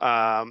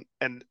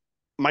 And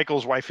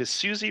Michael's wife is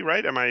Susie,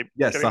 right? Am I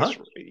Yes, getting uh-huh. this?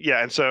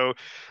 Yeah, and so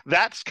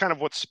that's kind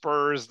of what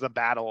spurs the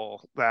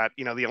battle that,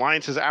 the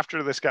Alliance is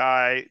after this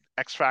guy,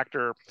 X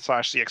Factor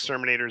slash the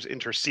Exterminators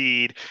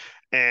intercede,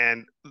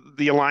 and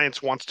the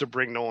Alliance wants to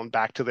bring Nolan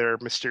back to their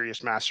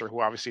mysterious master, who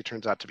obviously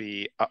turns out to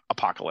be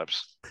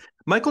Apocalypse.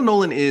 Michael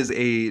Nolan is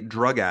a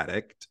drug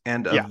addict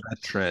and a Yeah,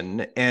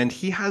 veteran, and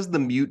he has the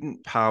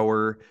mutant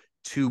power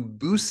to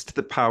boost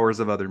the powers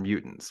of other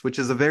mutants, which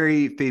is a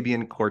very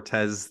Fabian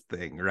Cortez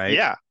thing, right?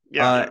 yeah,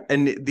 yeah.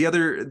 And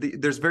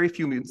there's very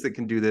few mutants that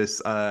can do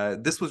this.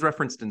 This was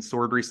referenced in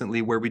Sword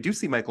recently, where we do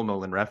see Michael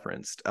Nolan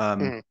referenced.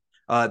 Mhm.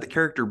 The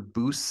character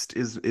Boost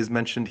is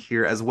mentioned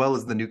here, as well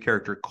as the new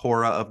character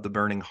Cora of the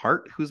Burning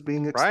Heart, who's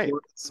being Right.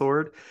 explored in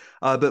Sword.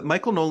 But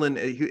Michael Nolan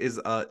he is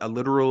a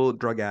literal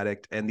drug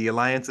addict, and the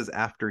Alliance is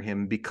after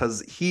him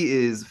because he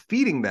is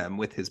feeding them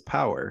with his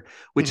power,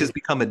 which has Mhm.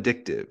 become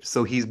addictive.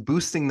 So he's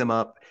boosting them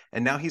up,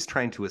 and now he's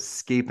trying to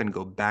escape and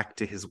go back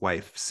to his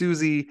wife,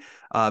 Susie.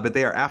 But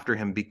they are after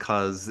him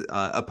because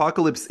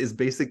Apocalypse is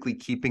basically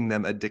keeping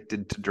them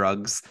addicted to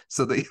drugs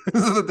so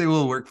that they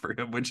will work for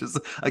him, which is,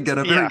 again,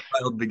 a very Yeah.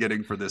 wild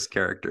beginning for this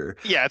character.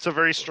 Yeah, it's a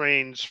very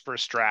strange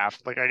first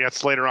draft. Like I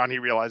guess later on he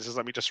realizes,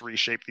 let me just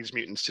reshape these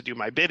mutants to do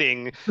my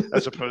bidding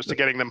as opposed to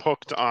getting them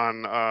hooked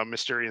on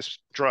mysterious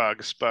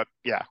drugs. But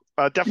yeah,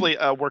 definitely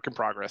a work in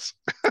progress.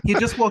 He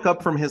just woke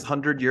up from his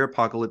 100-year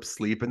apocalypse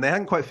sleep, and they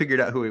hadn't quite figured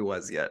out who he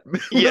was yet.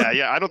 Yeah,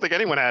 yeah. I don't think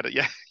anyone had it.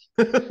 Yeah.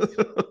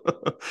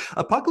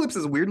 Apocalypse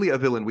is weirdly a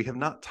villain we have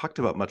not talked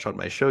about much on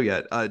my show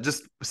yet.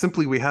 Just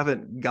simply we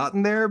haven't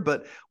gotten there,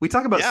 but we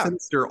talk about Yeah.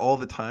 Sinister all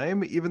the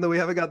time, even though we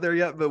haven't got there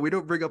yet. But we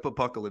don't bring up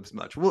Apocalypse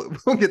much. We'll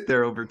get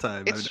there over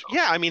time. I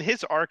know. I mean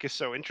his arc is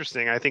so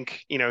interesting. I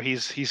think,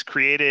 he's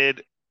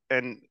created,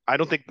 and I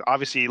don't think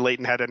obviously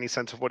Leighton had any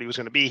sense of what he was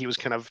going to be. He was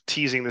kind of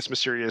teasing this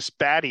mysterious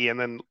baddie, and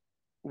then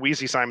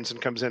Weezy Simonson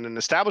comes in and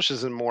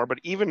establishes him more. But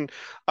even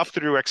up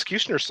through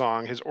Executioner's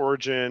Song, his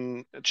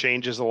origin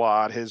changes a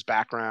lot, his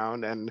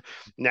background, and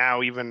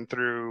now even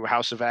through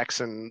House of X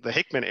and the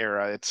Hickman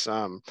era, it's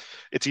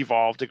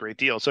evolved a great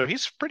deal. So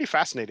he's pretty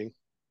fascinating.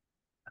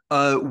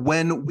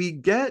 When we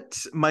get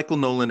Michael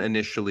Nolan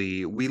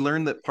initially, we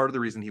learn that part of the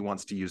reason he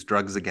wants to use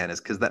drugs again is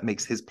because that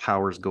makes his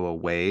powers go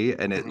away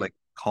and it Mhm. like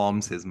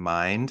calms his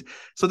mind.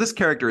 So this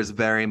character is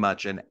very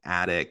much an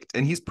addict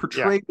and he's Yeah,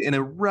 portrayed in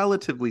a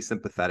relatively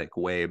sympathetic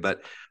way.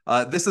 But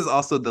this is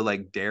also the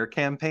like Dare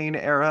campaign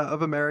era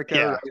of America,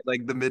 right? yeah.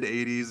 Like the mid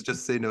 80s,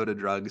 just say no to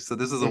drugs. So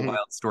this is a Hmm.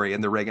 wild story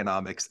in the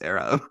Reaganomics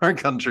era of our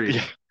country.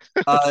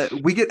 Yeah,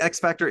 We get X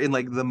Factor in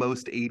like the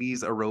most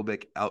 80s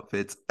aerobic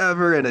outfits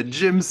ever and a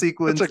gym that's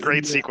sequence a in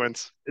great there.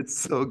 sequence. It's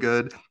so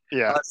good.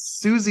 Yeah,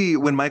 Susie,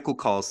 when Michael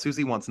calls,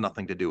 Susie wants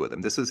nothing to do with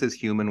him. This is his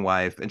human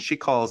wife, and she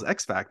calls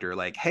X Factor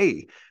like,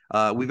 "Hey,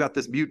 we've got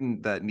this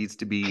mutant that needs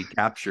to be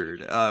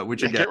captured."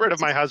 Which yeah. again, Get rid of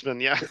my husband.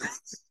 Yeah,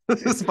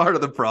 this is part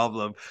of the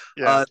problem.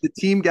 yeah, The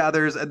team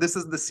gathers, and this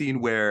is the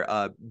scene where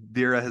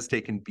Vera has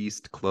taken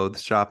Beast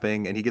clothes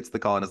shopping, and he gets the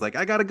call and is like,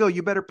 "I gotta go.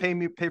 You better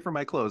pay for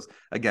my clothes."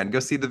 Again, go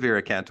see the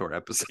Vera Cantor yeah.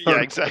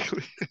 episode.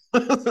 Exactly.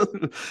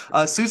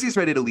 Susie's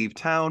ready to leave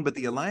town, but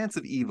the Alliance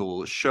of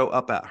Evil show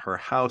up at her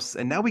house,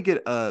 and now we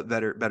get a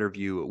better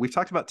view. We've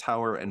talked about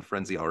Tower and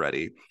Frenzy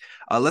already.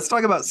 Let's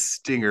talk about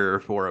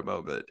Stinger for a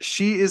moment.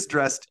 She is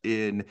dressed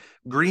in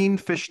green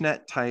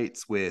fishnet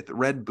tights with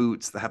red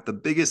boots that have the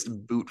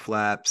biggest boot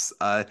flaps,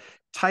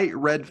 tight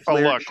red A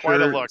flared look,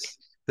 quite a look. shirt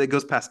that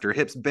goes past her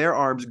hips, bare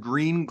arms,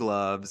 green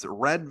gloves,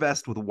 red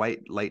vest with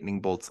white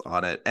lightning bolts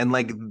on it, and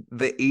like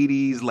the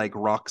 80s like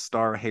rock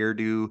star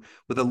hairdo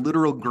with a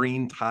literal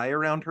green tie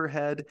around her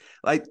head.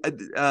 Like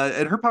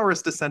and her power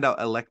is to send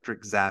out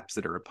electric zaps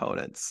at her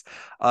opponents.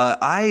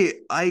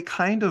 I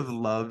kind of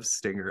love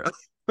Stinger.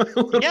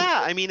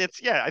 Yeah, I mean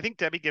I think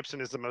Debbie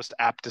Gibson is the most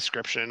apt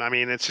description. I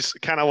mean, it's just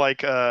kind of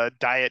like a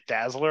diet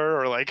dazzler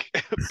or like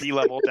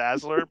B-level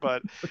dazzler,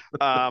 but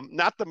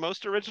not the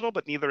most original,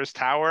 but neither is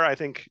Tower. I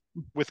think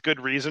with good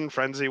reason,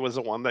 Frenzy was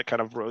the one that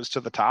kind of rose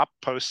to the top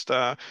post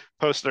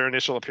their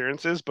initial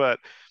appearances, but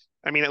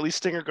I mean, at least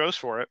Stinger goes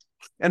for it.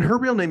 And her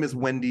real name is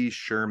Wendy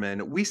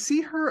Sherman. We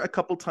see her a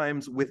couple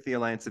times with the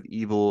Alliance of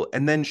Evil,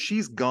 and then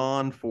she's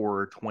gone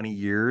for 20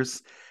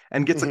 years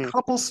and gets a Hmm.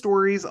 couple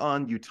stories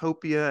on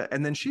Utopia.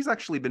 And then she's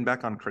actually been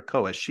back on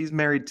Krakoa. She's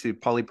married to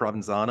Polly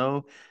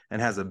Provenzano and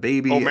has a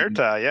baby. And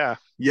Omerta,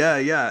 yeah.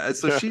 yeah.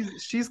 So Yeah.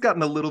 she's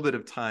gotten a little bit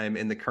of time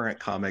in the current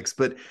comics,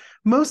 but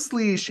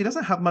mostly she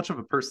doesn't have much of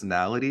a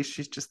personality.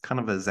 She's just kind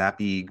of a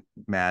zappy,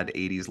 mad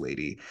 80s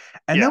lady.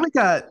 And then Yeah. we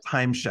got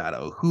Time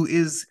Shadow, who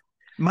is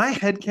My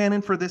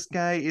headcanon for this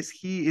guy is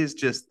he is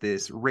just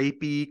this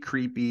rapey,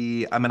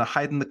 creepy. I'm gonna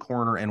hide in the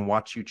corner and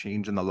watch you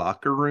change in the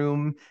locker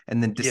room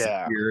and then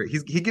Yeah. disappear.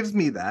 He gives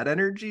me that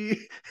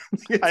energy.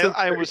 It's a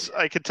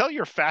I could tell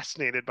you're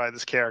fascinated by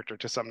this character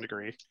to some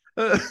degree.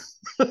 uh,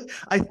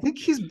 I think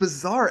he's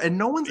bizarre and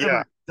no one's Yeah.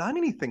 ever done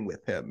anything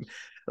with him.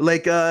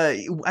 Like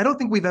I don't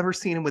think we've ever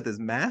seen him with his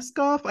mask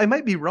off. I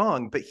might be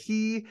wrong, but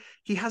he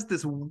has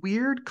this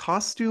weird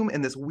costume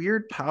and this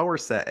weird power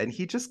set and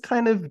he just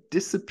kind of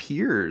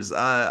disappears.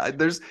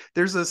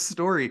 There's a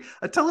story.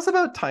 Tell us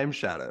about Time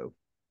Shadow.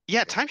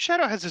 Yeah, Time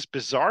Shadow has this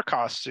bizarre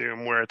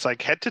costume where it's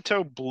like head to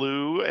toe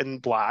blue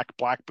and black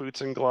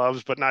boots and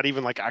gloves, but not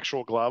even like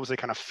actual gloves. They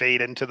kind of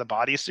fade into the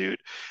bodysuit,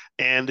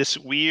 and this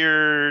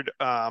weird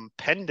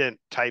pendant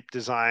type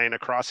design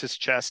across his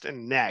chest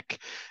and neck.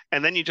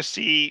 And then you just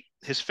see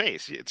his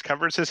face. It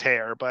covers his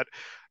hair, but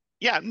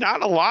yeah,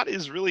 not a lot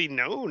is really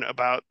known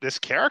about this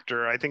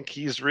character. I think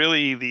he's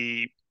really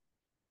the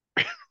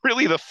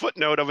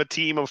footnote of a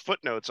team of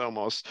footnotes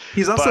almost.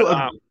 He's also But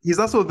a he's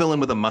also a villain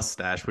with a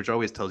mustache, which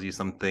always tells you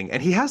something.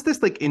 And he has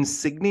this like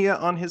insignia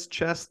on his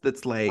chest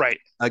that's like right,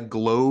 a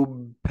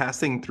globe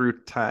passing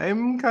through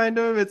time, kind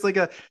of. It's like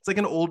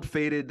an old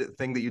faded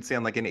thing that you'd see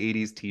on like an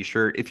 80s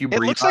t-shirt. If you it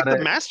breathe looks like on the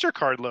it,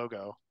 MasterCard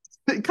logo.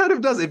 it kind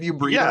of does. If you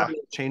breathe on Yeah, it,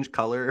 it'll change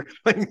color.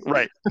 Like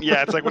right.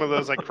 Yeah, it's like one of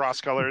those like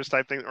cross colors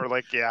type thing, or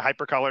like yeah,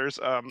 hyper colors.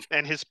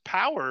 And his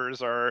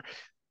powers are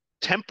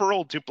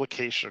temporal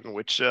duplication,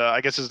 which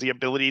I guess is the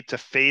ability to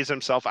phase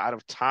himself out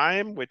of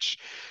time, which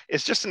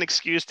is just an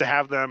excuse to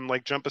have them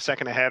like jump a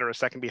second ahead or a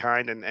second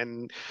behind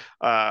and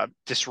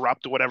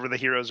disrupt whatever the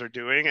heroes are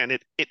doing. And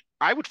it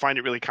I would find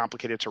it really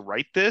complicated to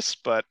write this,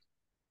 but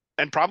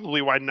and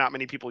probably why not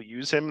many people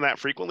use him that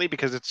frequently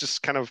because it's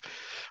just kind of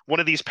one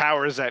of these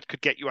powers that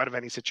could get you out of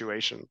any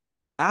situation.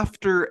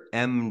 after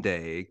M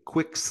Day,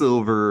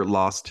 Quicksilver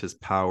lost his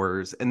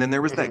powers, and then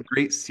there was Hmm. that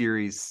great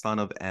series Son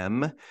of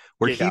M,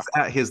 where Yeah. he's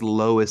at his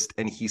lowest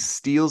and he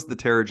steals the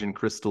Terrigen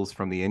crystals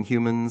from the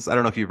Inhumans. I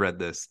don't know if you've read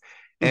this,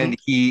 Hmm. and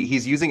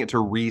he's using it to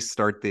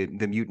restart the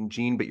mutant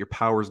gene, but your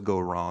powers go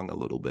wrong a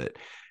little bit.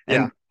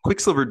 Yeah. And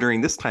Quicksilver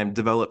during this time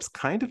develops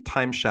kind of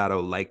Time Shadow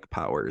like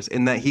powers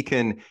in that he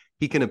can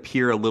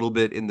appear a little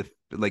bit in the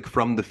like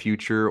from the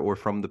future or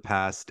from the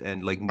past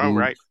and like Oh, move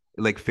right.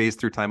 like phase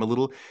through time a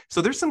little.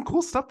 So there's some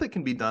cool stuff that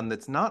can be done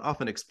that's not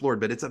often explored,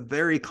 but it's a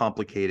very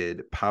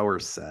complicated power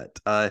set.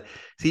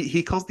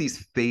 He calls these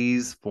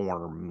phase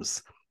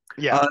forms.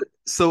 Yeah. Uh,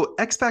 so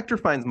X Factor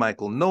finds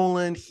Michael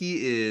Nolan.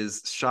 He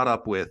is shot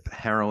up with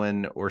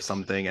heroin or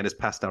something and is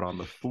passed out on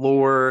the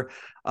floor.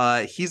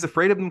 He's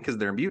afraid of them because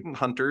they're mutant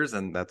hunters,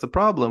 and that's a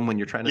problem when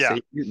you're trying to Yeah.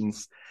 save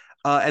mutants.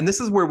 And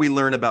this is where we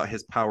learn about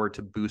his power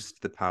to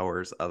boost the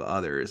powers of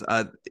others.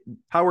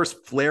 Powers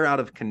flare out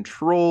of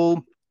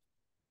control,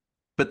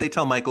 but they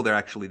tell Michael they're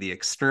actually the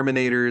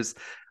exterminators.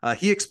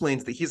 He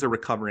explains that he's a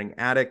recovering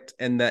addict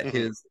and that Hmm.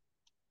 his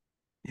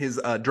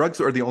drugs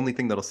are the only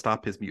thing that'll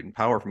stop his mutant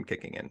power from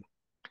kicking in.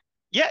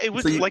 Yeah, it So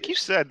was you, like you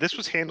said, this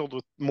was handled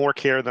with more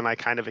care than I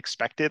kind of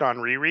expected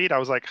on reread. I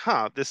was like,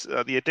 huh, this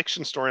the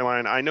addiction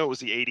storyline, I know it was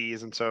the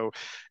 80s and so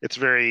it's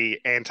very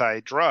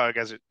anti-drug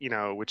as it,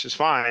 which is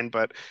fine,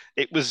 but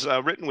it was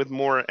written with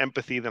more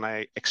empathy than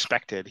I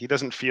expected. He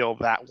doesn't feel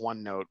that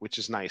one note, which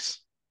is nice.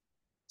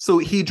 so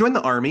he joined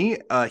the army.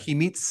 He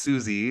meets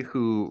Susie,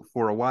 who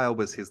for a while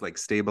was his like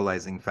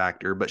stabilizing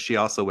factor, but she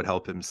also would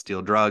help him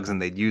steal drugs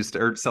and they'd use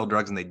or sell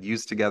drugs and they'd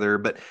use together.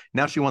 But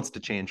now she wants to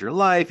change her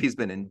life. He's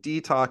been in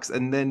detox,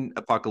 and then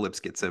Apocalypse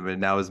gets him and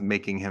now is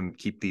making him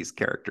keep these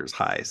characters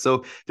high.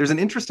 So there's an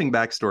interesting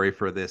backstory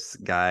for this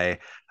guy.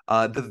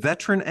 The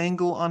veteran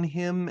angle on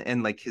him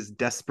and like his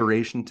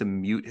desperation to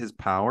mute his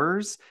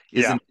powers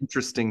is Yeah. an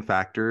interesting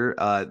factor.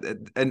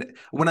 And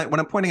when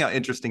I'm pointing out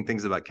interesting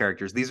things about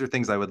characters, these are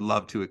things I would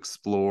love to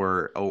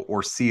explore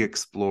or see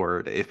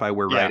explored if I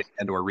were Yeah. writing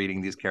and or reading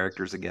these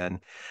characters again.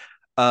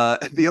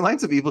 The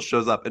Alliance of Evil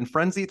shows up, and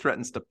Frenzy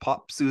threatens to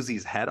pop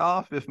Susie's head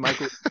off if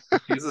Michael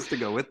refuses to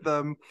go with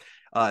them.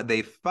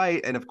 They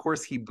fight, and of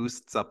course, he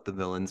boosts up the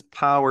villain's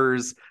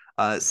powers.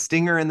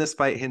 Stinger in this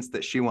fight hints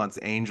that she wants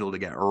Angel to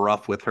get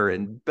rough with her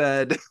in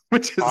bed,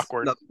 which is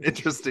Awkward. an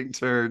interesting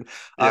turn.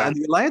 Yeah. And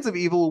the Alliance of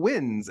Evil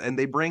wins, and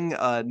they bring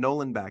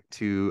Nolan back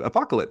to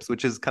Apocalypse,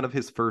 which is kind of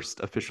his first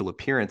official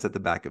appearance at the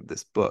back of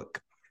this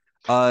book.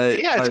 Uh,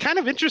 Yeah, it's uh, kind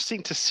of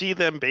interesting to see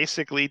them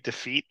basically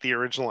defeat the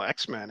original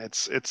X-Men.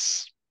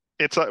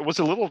 It was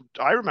a little,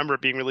 I remember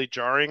it being really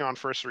jarring on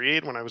first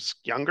read when I was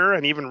younger,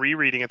 and even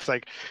rereading, it's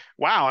like,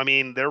 wow, I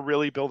mean, they're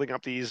really building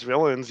up these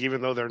villains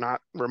even though they're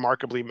not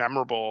remarkably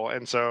memorable.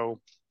 And so,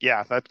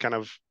 yeah, that kind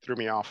of threw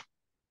me off.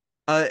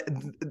 Uh,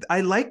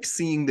 I like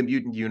seeing the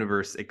mutant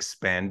universe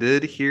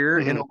expanded here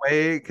in a Hmm.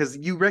 way because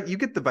you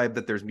get the vibe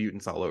that there's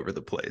mutants all over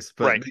the place,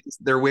 but Right,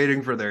 they're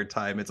waiting for their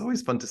time. It's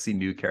always fun to see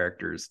new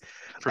characters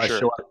for show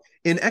sure. up.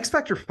 In X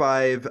Factor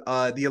 5,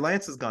 the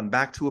Alliance has gone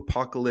back to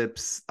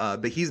Apocalypse,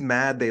 but he's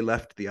mad they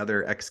left the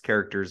other X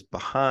characters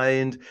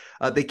behind.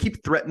 They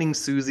keep threatening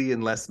Susie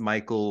unless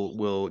Michael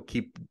will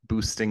keep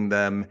boosting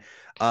them.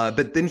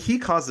 But then he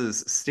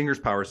causes Stinger's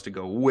powers to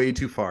go way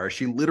too far.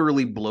 She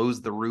literally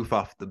blows the roof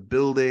off the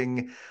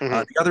building. Hmm.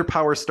 The other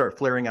powers start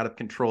flaring out of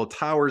control.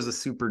 Tower's a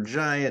super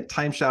giant.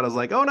 Time Shadow's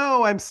like, oh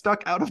no, I'm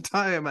stuck out of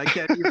time. I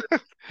can't even.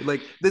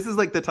 Like, this is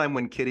like the time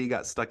when Kitty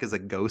got stuck as a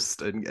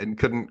ghost and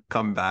couldn't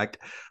come back.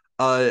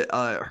 Her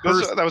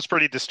That was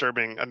pretty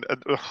disturbing,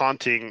 a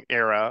haunting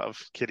era of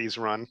Kitty's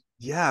run.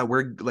 Yeah,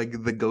 where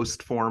like the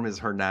ghost form is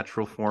her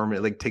natural form.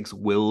 It like takes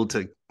will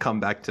to come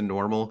back to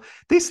normal.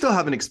 They still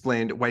haven't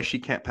explained why she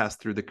can't pass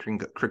through the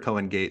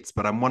Krakoan gates,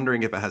 but I'm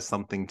wondering if it has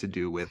something to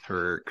do with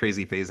her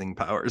crazy phasing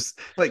powers.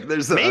 Like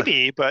there's a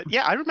Maybe, but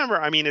yeah, I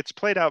remember. I mean, it's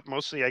played out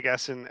mostly, I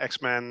guess, in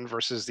X-Men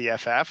versus the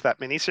FF, that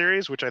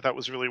miniseries, which I thought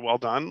was really well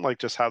done, like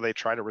just how they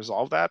try to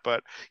resolve that.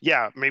 But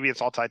yeah, maybe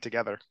it's all tied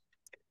together.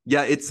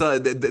 Yeah, it's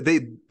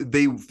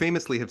they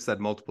famously have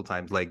said multiple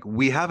times like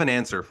we have an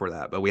answer for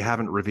that, but we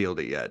haven't revealed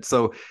it yet.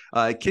 So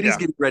Kitty's Yeah.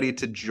 getting ready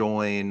to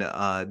join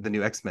the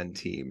new X-Men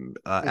team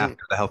Mhm.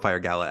 after the Hellfire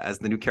Gala as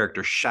the new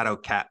character Shadow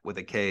Cat with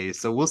a K.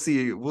 So we'll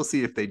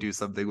see if they do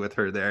something with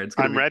her there.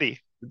 I'm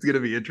ready. It's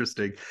gonna be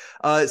interesting.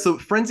 So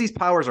Frenzy's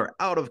powers are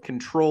out of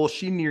control.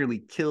 She nearly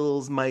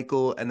kills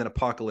Michael, and then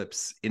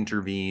Apocalypse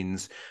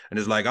intervenes and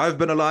is like, "I've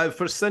been alive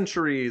for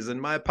centuries, and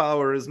my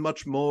power is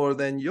much more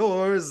than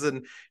yours."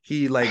 And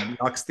he like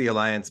knocks the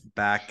Alliance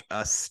back,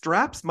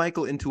 straps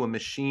Michael into a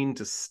machine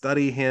to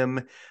study him,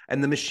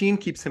 and the machine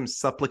keeps him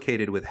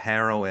supplicated with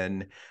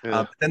heroin. Yeah.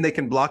 But then they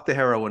can block the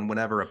heroin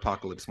whenever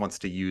Apocalypse wants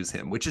to use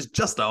him, which is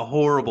just a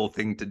horrible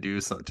thing to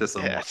do to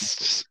someone.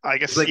 Yes. I It's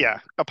guess, like yeah.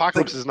 it's like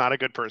Apocalypse is not a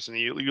good person.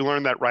 You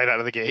learn that right out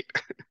of the gate.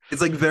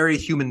 it's like very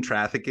human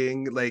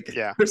trafficking. Like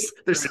Yeah. there's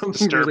Very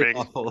something really disturbing.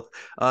 awful.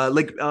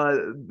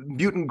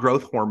 Mutant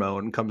growth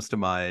hormone comes to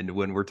mind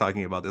when we're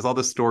talking about this. All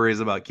the stories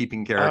about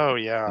keeping Oh,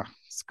 characters, yeah.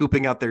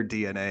 scooping out their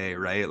DNA,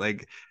 right?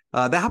 Like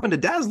that happened to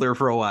Dazzler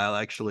for a while,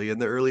 actually, in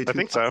the early I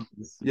think so.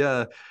 2000s.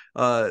 Yeah,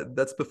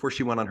 that's before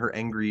she went on her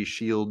Angry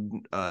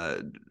Shield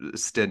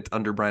stint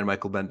under Brian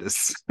Michael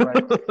Bendis.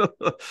 Right.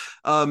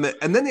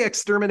 And then the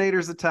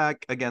Exterminators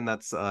attack. Again,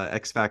 that's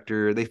X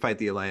Factor. They fight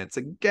the Alliance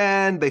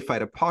again. They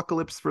fight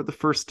Apocalypse for the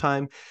first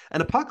time.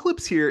 And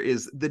Apocalypse here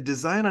is the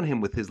design on him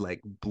with his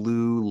like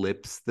blue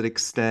lips that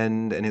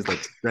extend and his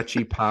like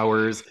stretchy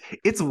powers.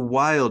 It's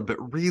wild, but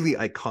really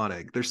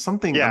iconic. There's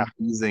something Yeah.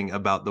 amazing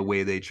about the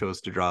way they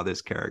chose to draw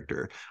this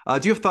character.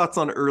 Do you have thoughts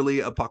on early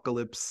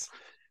Apocalypse?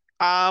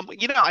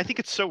 I think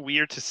it's so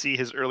weird to see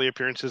his early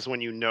appearances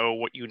when you know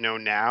what you know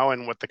now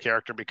and what the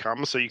character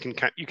becomes. So you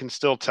can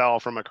still tell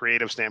from a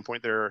creative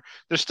standpoint they're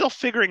still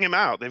figuring him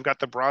out. They've got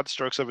the broad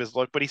strokes of his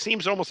look, but he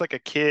seems almost like a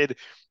kid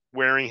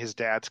wearing his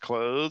dad's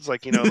clothes.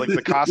 Like, like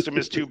the costume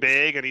is too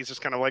big and he's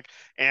just kind of like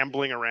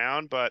ambling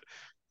around. But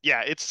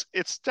yeah, it's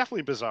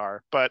definitely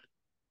bizarre, but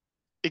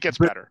it gets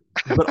but better.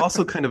 but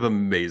also kind of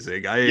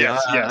amazing.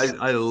 Yes, yes,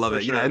 I love for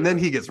it. Yeah, sure. and then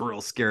he gets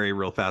real scary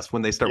real fast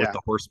when they start with Yeah.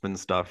 the horseman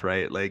stuff,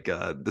 right? Like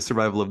the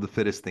survival of the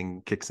fittest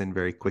thing kicks in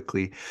very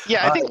quickly.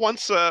 Yeah, I Uh, think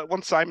once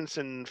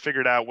Simonson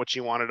figured out what she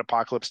wanted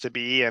Apocalypse to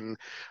be, and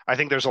I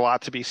think there's a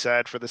lot to be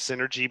said for the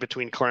synergy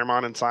between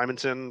Claremont and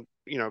Simonson.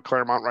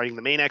 Claremont writing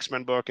the main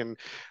X-Men book and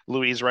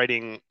Louise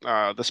writing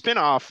the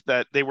spin-off,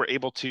 that they were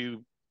able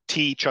to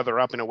tee each other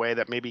up in a way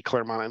that maybe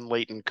Claremont and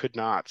Layton could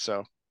not.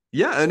 So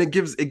yeah, and it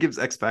gives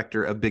X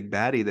Factor a big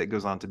baddie that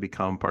goes on to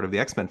become part of the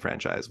X-Men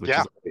franchise, which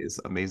yeah, is always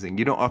amazing.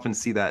 You don't often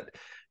see that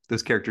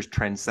those characters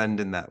transcend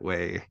in that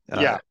way,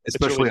 yeah, it's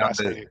really especially on the.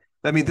 fascinating.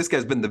 I mean, this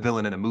guy's been the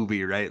villain in a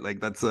movie, right? Like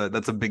that's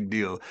a big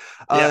deal.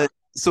 Yeah,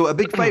 So a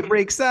big fight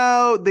breaks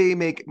out. They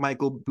make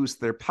Michael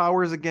boost their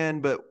powers again,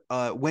 but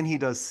when he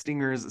does,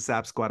 Stingers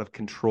zap squad of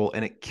control,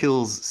 and it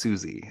kills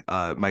Susie,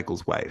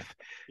 Michael's wife.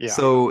 yeah,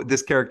 So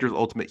this character's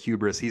ultimate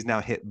hubris, he's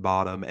now hit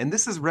bottom, and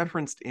this is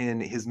referenced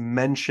in his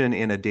mention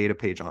in a data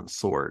page on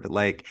Sword.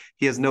 Like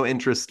he has no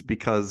interest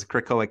because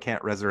Krakoa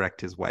can't resurrect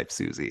his wife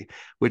Susie,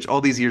 which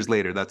all these years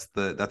later, that's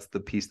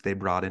the piece they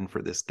brought in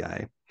for this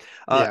guy.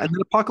 yeah. And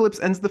then Apocalypse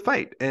ends the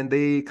fight, and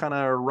they kind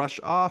of rush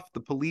off. The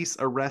police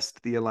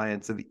arrest the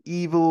Alliance of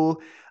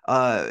Evil.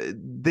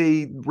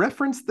 They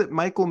reference that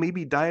Michael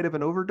maybe died of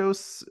an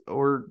overdose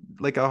or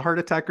like a heart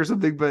attack or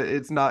something, but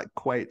it's not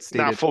quite Not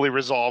stated. fully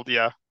resolved.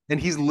 Yeah. And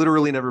he's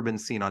literally never been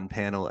seen on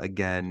panel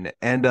again.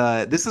 And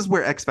this is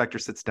where X Factor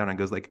sits down and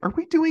goes like, "Are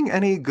we doing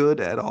any good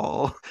at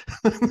all?"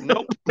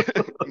 Nope.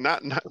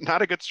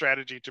 Not a good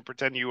strategy to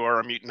pretend you are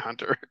a mutant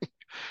hunter.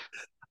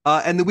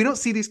 And then we don't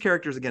see these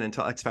characters again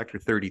until X Factor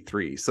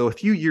 33. So a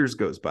few years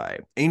goes by.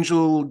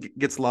 Angel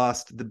gets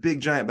lost. The big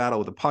giant battle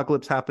with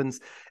Apocalypse happens.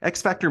 X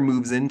Factor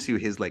moves into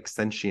his like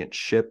sentient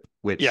ship,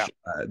 Yeah. which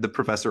the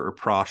Professor or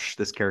Prosh,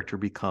 this character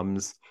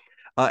becomes.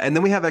 And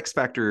then we have X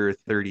Factor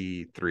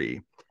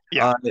 33.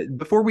 Yeah.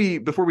 Before we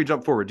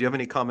jump forward, do you have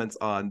any comments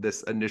on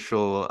this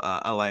initial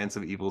Alliance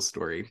of Evil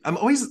story? I'm Yeah,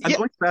 always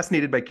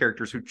fascinated by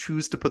characters who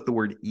choose to put the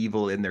word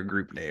evil in their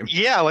group name.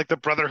 yeah, like the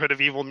Brotherhood of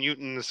Evil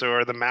Mutants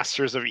or the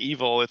Masters of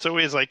Evil. It's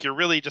always like you're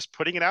really just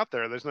putting it out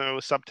there. There's no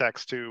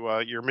subtext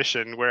to your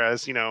mission.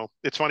 Whereas,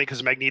 it's funny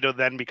because Magneto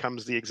then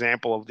becomes the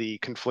example of the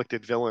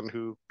conflicted villain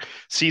who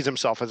sees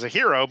himself as a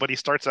hero, but he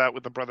starts out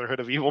with the Brotherhood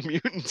of Evil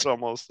Mutants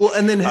almost. Well,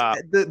 and then Uh,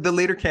 the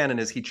later canon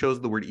is he chose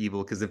the word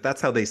evil because if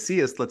that's how they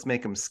see us, let's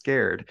make them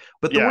scared.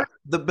 But the yeah, word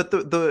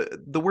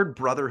the word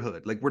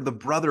brotherhood, like we're the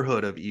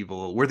brotherhood of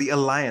evil, we're the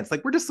alliance,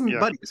 like we're just some yeah.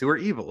 buddies who are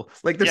evil.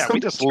 Like there's Yeah, we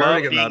something just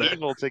charming love being about it.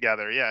 evil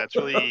together. Yeah, it's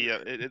really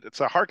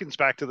it's a harkens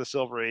back to the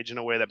Silver Age in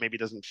a way that maybe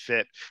doesn't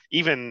fit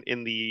even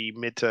in the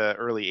mid to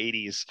early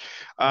 80s.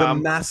 The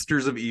Um,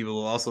 masters of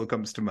evil also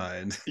comes to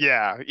mind.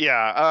 yeah,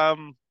 yeah.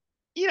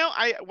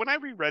 I when I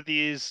reread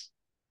these,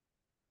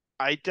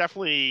 I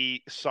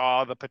definitely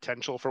saw the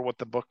potential for what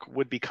the book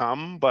would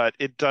become, but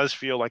it does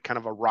feel like kind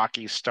of a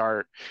rocky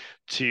start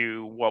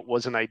to what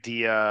was an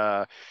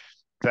idea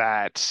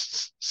that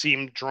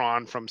seemed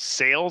drawn from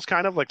sales,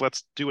 kind of like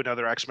let's do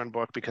another X-Men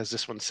book because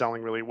this one's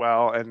selling really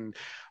well, and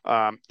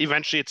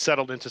eventually it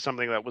settled into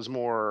something that was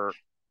more,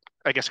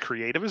 I guess,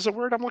 creative is the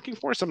word I'm looking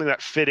for, something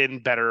that fit in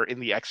better in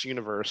the X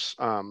universe.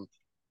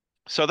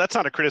 So that's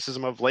not a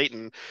criticism of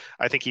Leighton.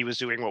 I think he was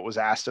doing what was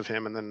asked of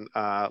him, and then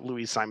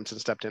Louise Simonson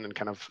stepped in and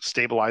kind of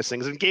stabilized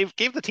things and gave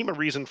the team a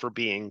reason for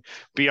being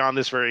beyond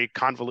this very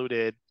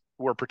convoluted.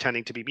 We're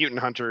pretending to be mutant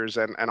hunters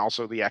and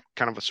also the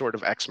kind of a sort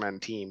of X-Men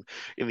team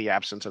in the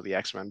absence of the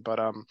X-Men. But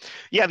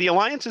yeah, the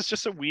Alliance is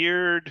just a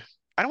weird.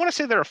 I don't want to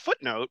say they're a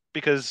footnote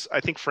because I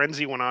think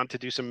Frenzy went on to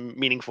do some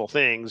meaningful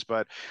things,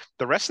 but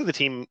the rest of the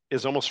team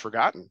is almost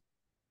forgotten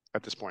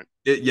at this point.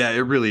 Yeah, it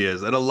really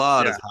is. And a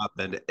lot Yeah, has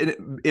happened.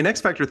 In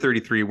X Factor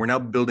 33, we're now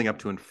building up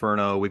to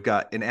Inferno. We've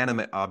got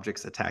inanimate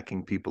objects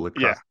attacking people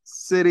across yeah. the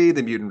city.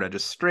 The Mutant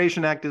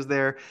Registration Act is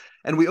there.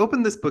 And we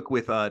open this book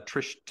with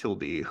Trish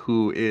Tilby,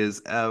 who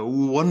is a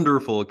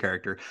wonderful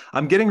character.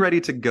 I'm getting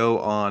ready to go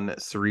on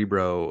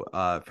Cerebro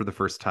for the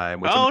first time,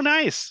 which I'm Oh,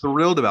 nice.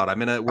 thrilled about. We're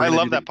I gonna do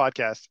love that the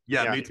podcast.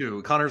 yeah, Yeah. me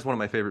too. Connor's one of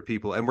my favorite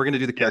people, and we're gonna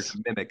do the character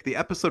Yes. Mimic. The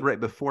episode right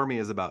before me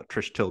is about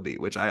Trish Tilby,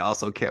 which I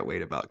also can't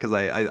wait about because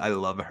I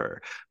love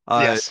her.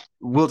 Yes.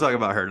 We'll talk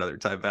about her another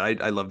time,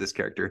 but I love this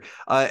character.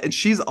 And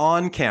she's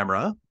on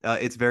camera.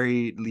 It's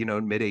very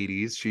mid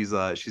 '80s.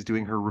 She's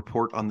doing her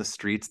report on the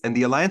streets, and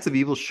the Alliance of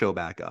Evil show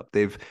back up.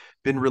 They've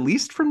been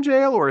released from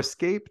jail or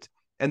escaped,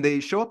 and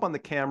they show up on the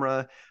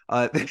camera.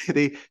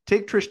 They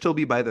take Trish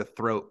Tilby by the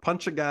throat,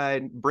 punch a guy,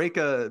 break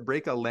a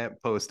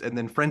lamppost, and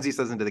then Frenzy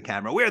says into the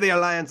camera, "We're the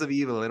Alliance of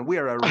Evil, and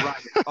we're a riot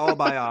all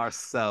by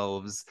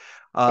ourselves."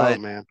 Uh,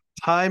 Oh man.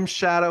 Time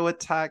Shadow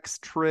attacks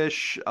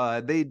Trish.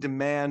 They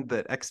demand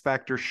that X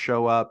Factor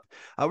show up.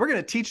 We're going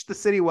to teach the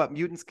city what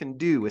mutants can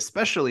do,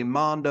 especially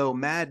Mondo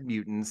Mad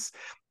mutants.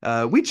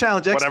 We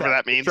challenge X Whatever Factor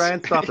that to try means.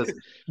 and stop us.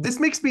 This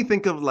makes me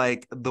think of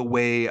like the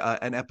way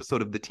an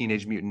episode of the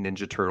Teenage Mutant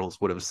Ninja Turtles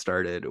would have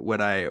started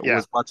when I Yeah.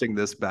 was watching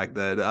this back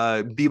then.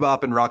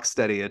 Bebop and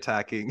Rocksteady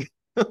attacking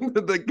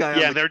the guy on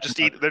Yeah, the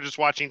camera. they're just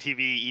watching TV,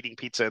 eating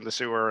pizza in the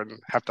sewer and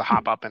have to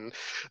hop up and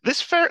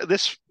this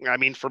I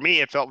mean for me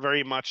it felt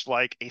very much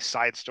like a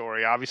side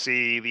story.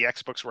 Obviously the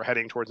X books were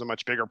heading towards a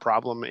much bigger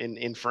problem in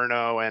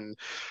Inferno and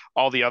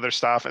all the other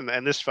stuff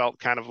and this felt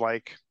kind of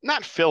like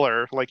not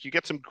filler, like you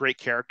get some great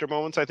character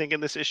moments I think in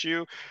this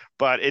issue,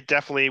 but it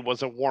definitely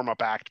was a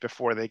warm-up act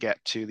before they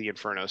get to the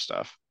Inferno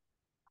stuff.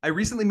 I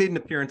recently made an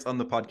appearance on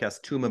the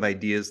podcast Tomb of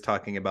Ideas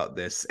talking about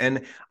this,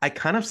 and I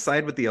kind of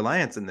side with the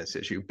Alliance in this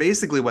issue.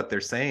 Basically, what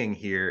they're saying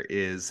here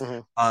is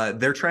Hmm.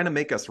 they're trying to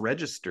make us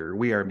register.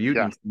 We are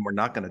Yeah. mutants, and we're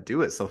not going to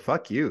do it. So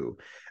fuck you.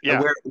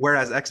 Yeah.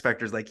 Whereas X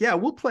Factor's like, yeah,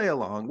 we'll play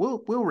along.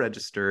 We'll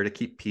register to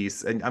keep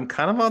peace. And I'm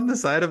kind of on the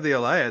side of the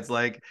Alliance.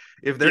 Like,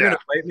 if they're going Yeah.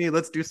 to fight me,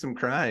 let's do some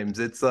crimes.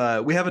 It's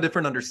we have a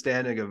different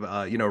understanding of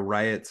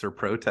riots or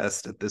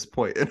protest at this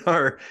point in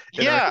our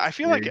Yeah, I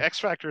feel like history. X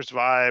Factor's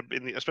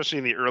vibe especially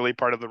in the early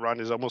part of the run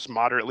is almost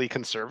moderately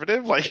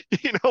conservative. Like,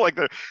 like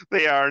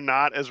they are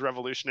not as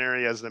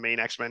revolutionary as the main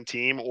X-Men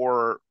team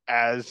or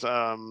as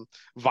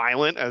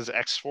violent as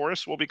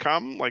X-Force will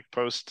become, like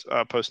post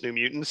New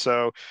Mutants.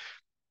 So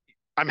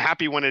I'm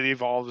happy when it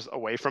evolves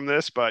away from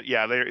this, but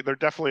yeah, they're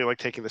definitely like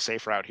taking the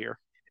safe route here.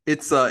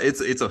 It's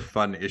a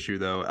fun issue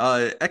though.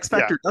 X Yeah,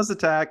 Factor does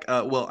attack.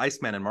 Well,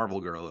 Iceman and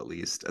Marvel Girl at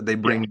least. They yeah,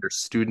 bring their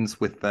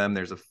students with them.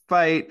 There's a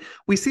fight.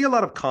 We see a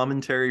lot of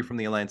commentary from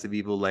the Alliance of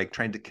Evil, like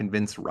trying to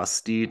convince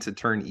Rusty to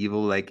turn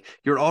evil. Like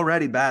you're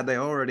already bad. They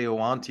already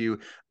want you.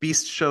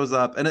 Beast shows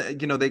up, and they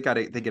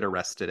get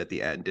arrested at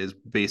the end. Is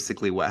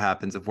basically what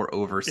happens if we're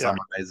over yeah.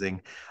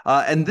 summarizing.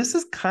 And this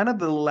is kind of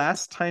the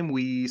last time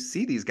we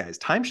see these guys.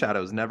 Time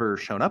Shadow's never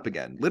shown up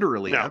again,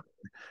 literally No,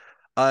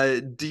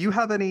 ever. Do you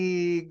have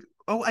any?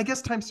 Oh, I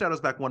guess Time Shadow's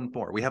back one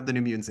more. We have the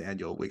New Mutants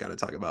annual we got to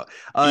talk about.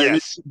 Do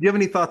yes. you have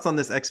any thoughts on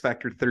this X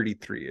Factor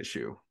 33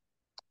 issue?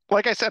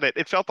 Like I said,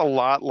 it felt a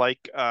lot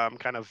like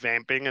kind of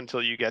vamping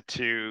until you get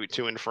to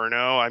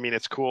Inferno. I mean,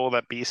 it's cool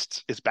that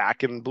Beast is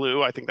back in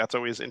blue. I think that's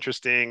always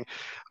interesting.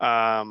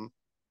 Um,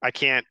 I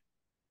can't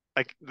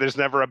like there's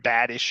never a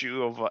bad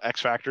issue of X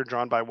Factor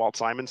drawn by Walt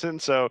Simonson,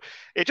 so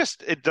it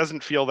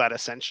doesn't feel that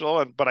essential.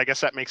 And but I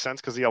guess that makes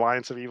sense because the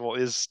Alliance of Evil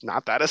is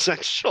not that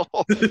essential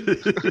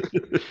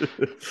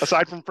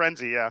aside from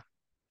Frenzy. Yeah.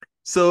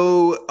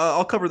 So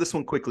I'll cover this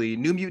one quickly.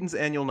 New Mutants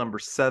Annual number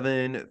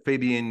 7.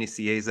 Fabian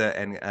Nicieza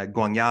and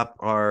Guang Yap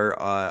are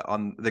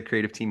on the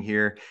creative team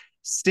here.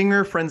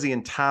 Stinger, Frenzy,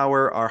 and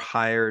Tower are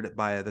hired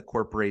by the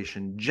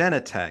corporation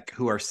Genetech,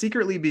 who are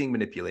secretly being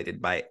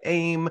manipulated by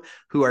AIM,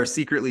 who are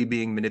secretly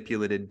being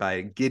manipulated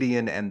by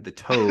Gideon and the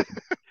Toad.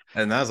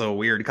 And that's a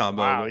weird Wow.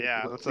 combo.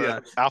 Yeah. That's a Yeah.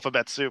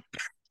 alphabet soup.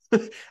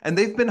 And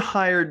they've been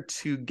hired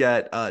to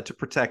get to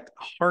protect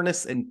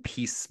Harness and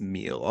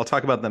Piecemeal. I'll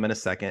talk about them in a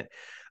second.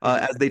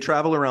 Mhm. As they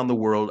travel around the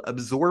world,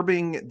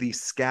 absorbing the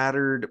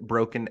scattered,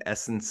 broken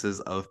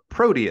essences of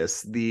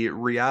Proteus, the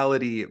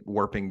reality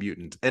warping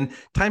mutant. And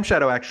Time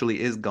Shadow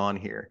actually is gone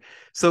here.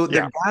 So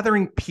Yeah. they're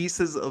gathering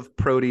pieces of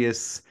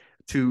Proteus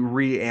to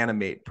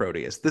reanimate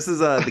Proteus. This is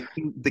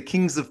the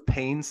Kings of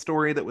Pain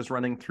story that was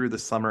running through the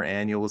summer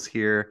annuals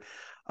here.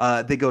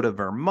 They go to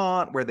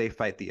Vermont where they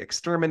fight the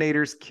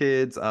Exterminators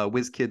kids,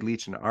 WizKid,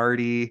 Leech, and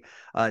Artie.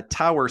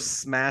 Tower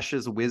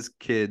smashes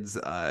WizKid's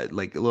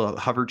like little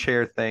hover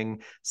chair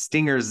thing.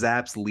 Stinger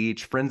zaps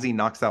Leech. Frenzy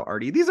knocks out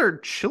Artie. These are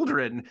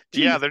children.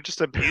 Yeah. Jeez. They're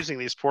just abusing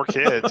these poor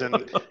kids,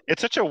 and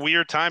it's such a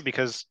weird time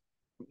because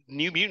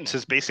New Mutants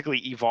has basically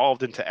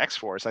evolved into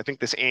X-Force. I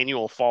think this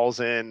annual falls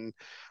in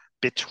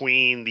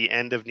between the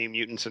end of New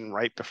Mutants and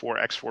right before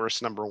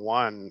X-Force number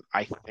one,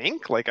 I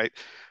think.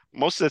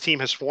 Most of the team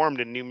has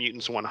formed in New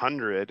Mutants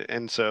 100,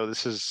 and so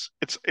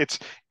it's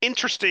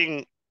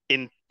interesting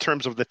in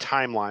terms of the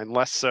timeline,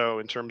 less so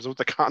in terms of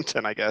the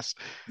content, I guess.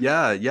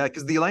 Yeah, yeah,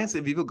 because the Alliance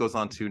of Evil goes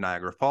on to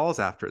Niagara Falls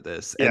after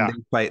this, and Yeah,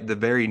 they fight the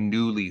very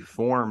newly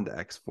formed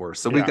X Force.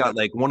 So we've yeah, got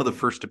like one of the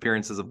first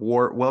appearances of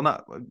War, well,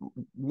 not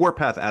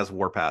Warpath as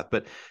Warpath,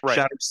 but right.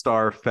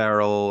 Shatterstar,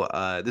 Feral.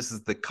 This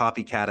is the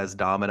copycat as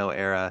Domino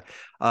era.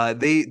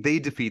 They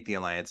defeat the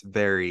Alliance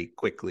very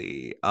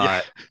quickly.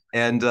 Yeah.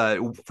 And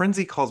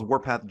Frenzy calls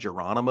Warpath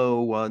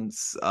Geronimo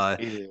once.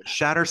 Ew.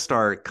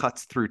 Shatterstar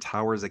cuts through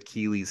Tower's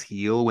Achilles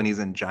heel when he's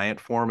in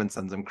giant form and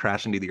sends him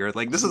crashing to the earth.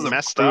 Like It's this is a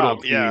messed brutal up.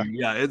 Yeah, team.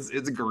 Yeah,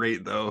 it's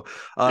great though.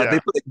 They yeah.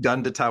 put a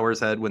gun to Tower's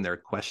head when they're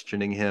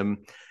questioning him.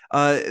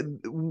 Uh,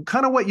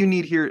 Kind of what you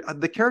need here.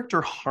 The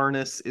character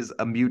Harness is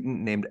a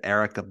mutant named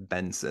Erica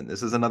Benson.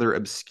 This is another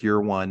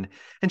obscure one,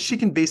 and she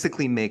can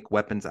basically make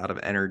weapons out of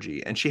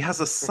energy. And she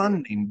has a Mhm.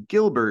 son named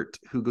Gilbert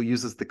who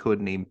uses the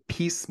code name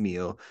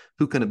Piecemeal,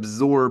 who can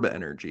absorb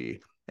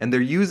energy. And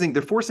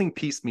they're forcing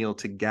Piecemeal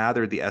to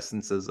gather the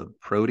essences of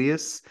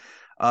Proteus.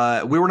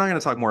 We were not going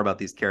to talk more about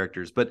these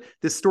characters, but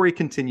this story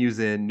continues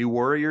in New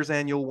Warriors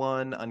Annual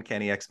 1,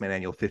 Uncanny X-Men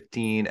Annual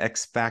 15,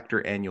 X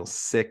Factor Annual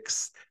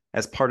 6,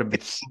 as part of the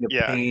King of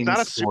It's Pain not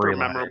a super storyline.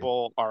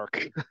 memorable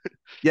arc.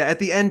 Yeah, at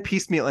the end,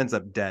 Piecemeal ends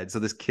up dead. So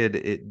this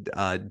kid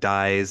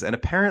dies, and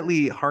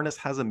apparently Harness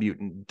has a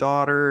mutant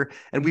daughter,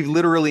 and we've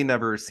literally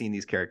never seen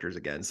these characters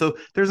again. So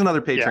there's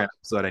another Yeah, Patreon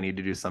episode I need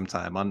to do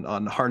sometime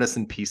on Harness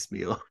and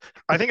Piecemeal.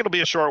 I think it'll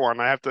be a short one.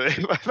 I have to.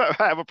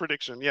 I have a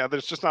prediction. Yeah,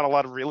 there's just not a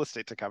lot of real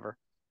estate to cover.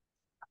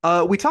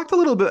 We talked a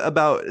little bit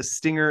about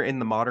Stinger in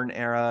the modern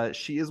era.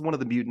 She is one of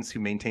the mutants who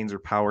maintains her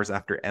powers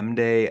after M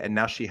Day, and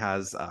now she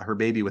has her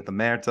baby with the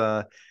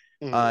Merta.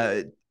 Mhm.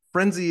 Uh,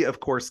 Frenzy, of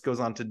course,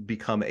 goes on to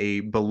become a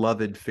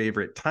beloved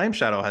favorite. Time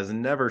Shadow has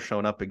never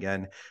shown up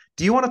again.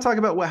 Do you want to talk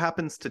about what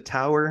happens to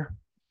Tower?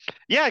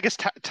 Yeah, I guess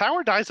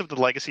Tower dies of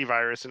the legacy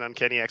virus in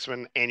Uncanny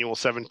X-Men Annual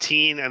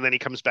 17, and then he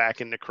comes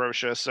back in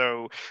Necrotia.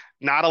 So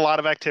not a lot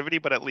of activity,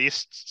 but at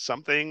least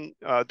something.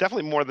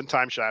 Definitely more than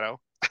Time Shadow.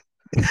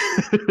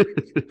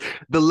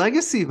 The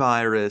legacy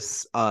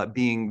virus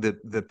being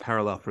the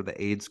parallel for the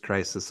AIDS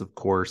crisis, of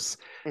course.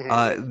 Hmm.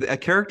 A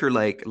character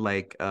like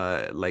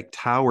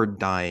Tower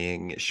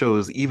dying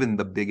shows even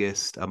the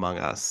biggest among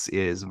us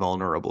is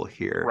vulnerable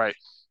here. Right.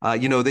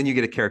 Then you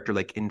get a character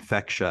like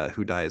Infectia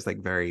who dies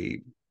like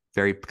very,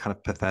 very kind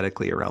of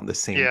pathetically around the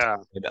same time.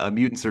 Yeah.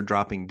 Mutants are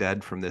dropping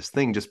dead from this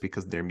thing just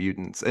because they're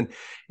mutants, and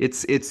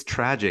it's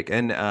tragic.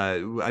 And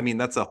I mean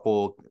that's a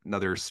whole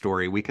another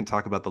story. We can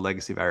talk about the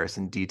legacy virus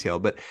in detail,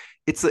 but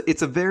it's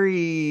a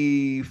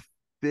very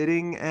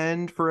fitting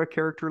end for a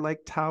character like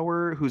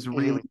Tower, who's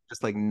really Hmm.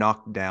 just like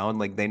knocked down.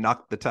 Like they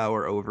knocked the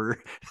tower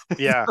over.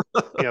 Yeah.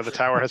 Yeah. The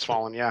tower has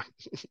fallen. Yeah.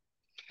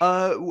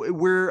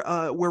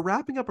 We're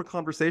wrapping up our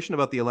conversation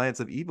about the Alliance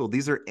of Evil.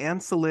 These are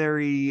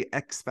ancillary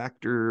X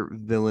Factor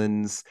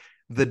villains.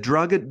 The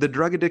drug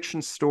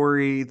addiction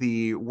story,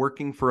 the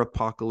working for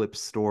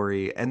Apocalypse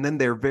story, and then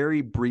they're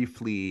very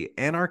briefly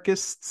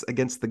anarchists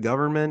against the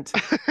government,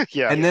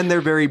 Yeah. and then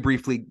they're very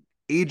briefly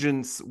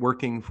agents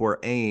working for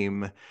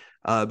AIM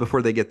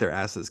before they get their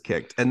asses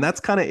kicked. And that's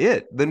kind of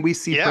it. Then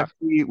Yeah.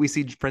 We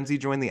see Frenzy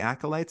join the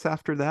Acolytes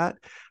after that.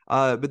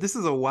 But this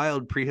is a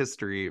wild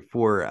prehistory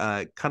for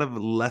kind of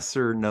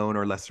lesser known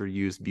or lesser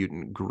used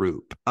mutant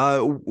group.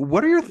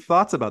 What are your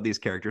thoughts about these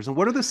characters, and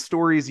what are the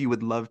stories you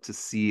would love to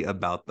see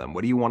about them?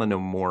 What do you want to know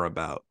more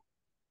about?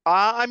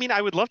 I mean,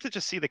 I would love to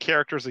just see the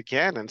characters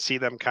again and see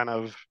them kind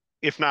of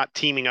if not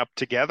teaming up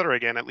together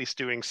again, at least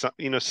doing some,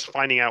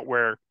 finding out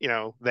where,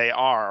 they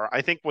are.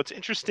 I think what's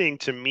interesting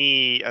to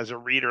me as a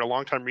reader, a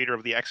longtime reader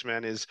of the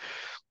X-Men is,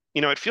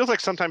 it feels like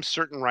sometimes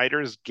certain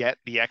writers get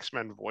the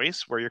X-Men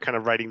voice where you're kind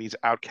of writing these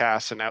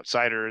outcasts and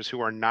outsiders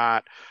who are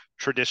not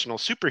traditional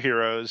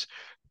superheroes.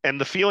 And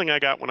the feeling I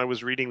got when I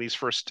was reading these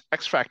first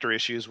X Factor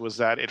issues was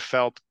that it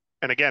felt,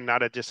 and again,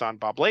 not a diss on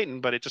Bob Layton,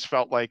 but it just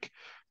felt like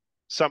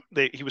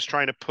he was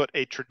trying to put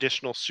a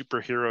traditional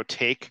superhero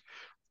take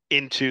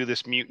into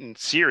this mutant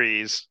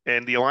series,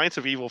 and the Alliance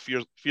of Evil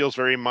feels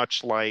very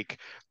much like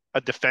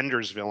a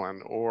Defenders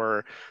villain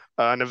or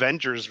an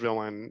Avengers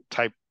villain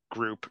type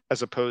group,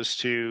 as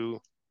opposed to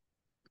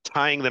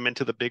tying them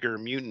into the bigger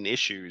mutant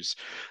issues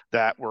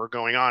that were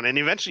going on. And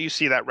eventually you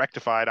see that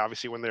rectified,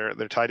 obviously, when they're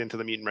tied into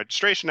the Mutant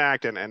Registration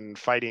Act and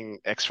fighting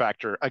X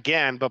Factor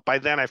again. But by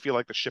then I feel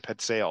like the ship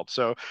had sailed.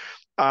 So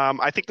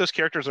I think those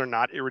characters are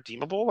not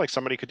irredeemable. Like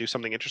somebody could do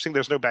something interesting.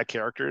 There's no bad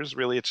characters,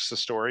 really. It's just the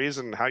stories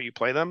and how you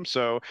play them.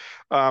 So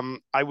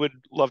I would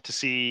love to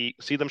see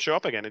them show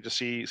up again and just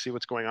see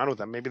what's going on with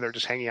them. Maybe they're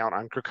just hanging out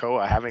on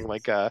Krakoa, having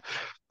like a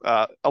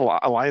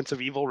Alliance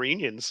of Evil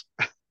reunions.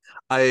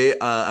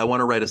 I want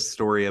to write a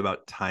story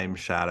about Time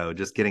Shadow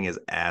just getting his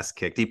ass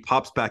kicked. He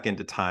pops back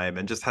into time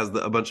and just has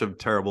a bunch of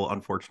terrible,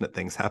 unfortunate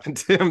things happen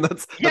to him.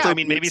 That's Yeah, a I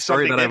mean, weird maybe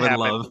story something that I did would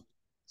happen. love.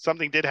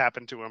 Something did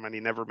happen to him, and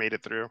he never made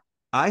it through.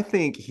 I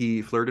think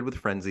he flirted with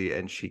Frenzy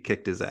and she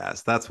kicked his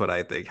ass. That's what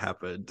I think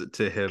happened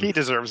to him. He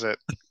deserves it.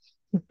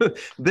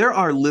 There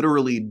are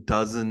literally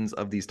dozens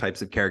of these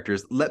types of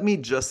characters. Let me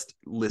just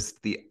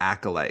list the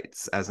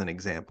acolytes as an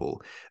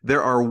example.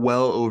 There are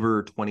well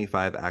over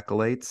 25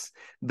 acolytes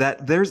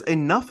that there's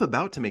enough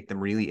about to make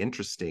them really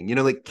interesting.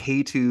 Like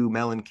K2,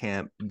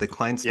 Mellencamp, the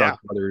Kleinstock Yeah.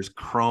 brothers,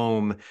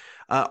 Chrome.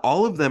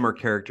 All of them are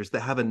characters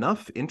that have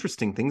enough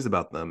interesting things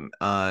about them.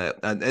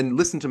 And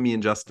listen to me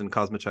and Justin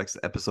Kosmachek's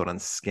episode on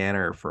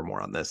Scanner for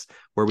more on this,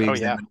 where we Oh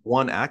yeah. examine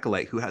one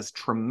acolyte who has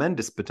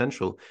tremendous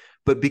potential,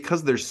 but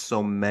because there's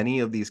so many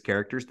of these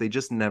characters, they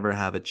just never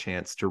have a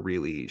chance to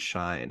really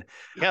shine.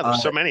 Yeah, Uh,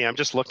 there's so many. I'm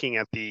just looking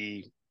at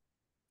the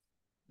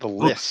oh,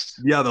 list.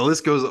 yeah, the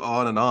list goes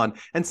on,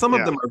 and some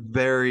of Yeah. them are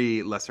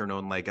very lesser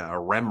known, like a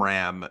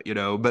Remram,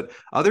 but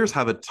others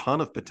have a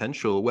ton of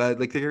potential. Well,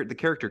 like the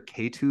character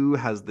K2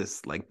 has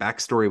this like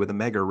backstory with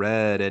Omega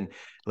Red, and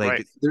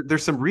Right. like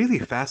there's some really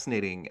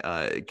fascinating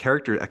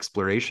character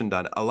exploration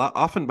done a lot,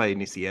 often by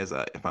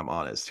Nicieza, if I'm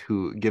honest,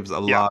 who gives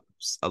a Yeah. lot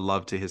of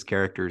love to his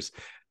characters.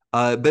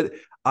 But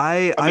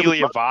I would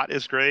Amelia Vaught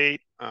is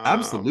great.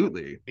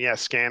 absolutely. Yeah,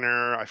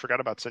 Scanner. I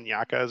forgot about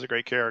Senyaka is a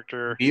great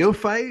character.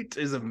 Neophyte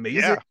is amazing.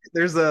 Yeah.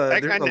 There's a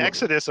And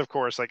Exodus, of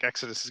course, like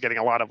Exodus is getting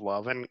a lot of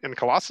love, and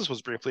Colossus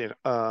was briefly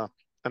an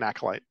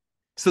acolyte.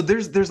 so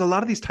there's a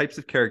lot of these types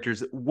of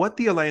characters. What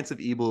the Alliance of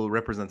Evil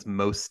represents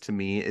most to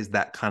me is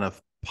that kind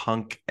of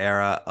punk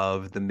era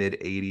of the mid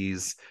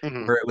 80s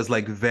Hmm. where it was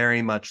like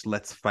very much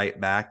let's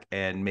fight back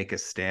and make a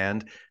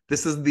stand.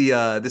 This is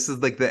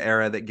like the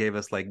era that gave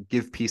us like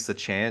give peace a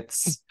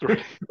chance.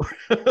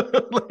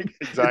 Like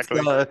it's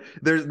Exactly.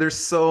 there's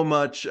so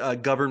much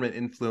government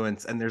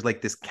influence, and there's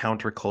like this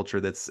counterculture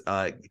that's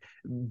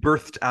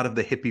birthed out of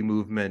the hippie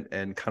movement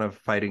and kind of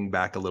fighting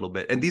back a little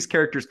bit, and these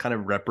characters kind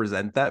of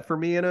represent that for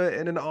me in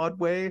an odd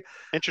way.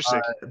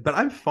 Interesting. But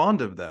I'm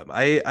fond of them.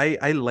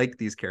 I like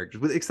these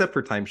characters, except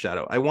for Time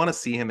Shadow. I want to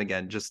see him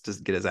again just to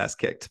get his ass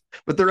kicked,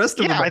 but the rest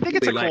of Yeah, them I I think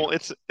it's really a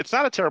like. cool. It's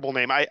not a terrible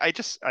name. I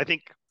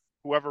think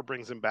whoever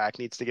brings him back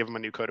needs to give him a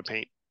new coat of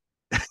paint.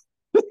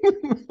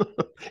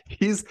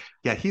 he's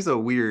he's a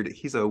weird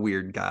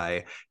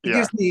guy.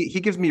 Yeah. He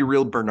gives me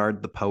real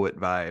Bernard the Poet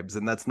vibes,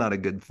 and that's not a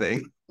good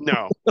thing.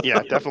 No.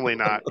 Yeah, definitely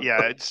not.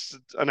 Yeah, it's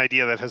an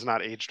idea that has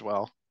not aged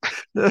well.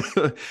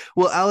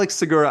 Well, Alex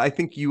Segura, I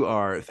think you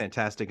are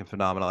fantastic and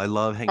phenomenal. I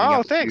love hanging out Oh,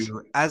 with thanks.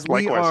 you.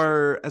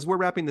 Likewise. As we're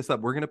wrapping this up,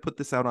 we're going to put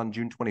this out on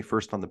June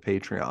 21st on the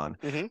Patreon.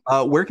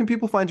 Hmm. Where can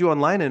people find you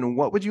online, and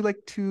what would you like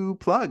to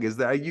plug? Is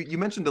that you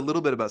mentioned a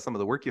little bit about some of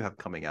the work you have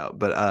coming out,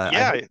 but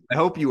Yeah, I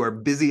hope you are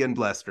busy and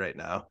blessed right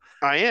now.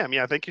 I am.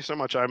 Yeah, thank you so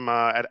much. I'm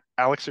at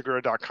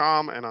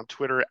alexsegura.com and on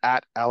Twitter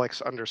at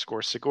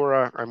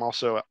alex_Segura. I'm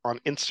also on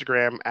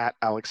Instagram at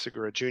Alex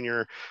Segura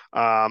Jr.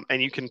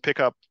 And you can pick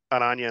up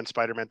an Anya and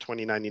Spider-Man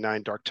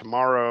 2099 Dark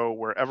Tomorrow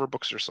wherever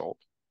books are sold.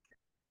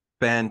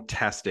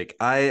 Fantastic.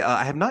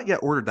 I have not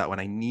yet ordered that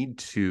one. I need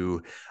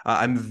to.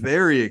 I'm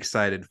very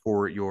excited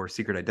for your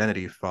Secret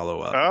Identity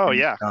follow up, Oh,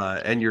 yeah.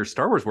 and your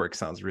Star Wars work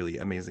sounds really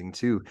amazing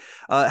too.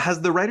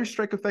 Has the writer's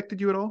strike affected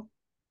you at all?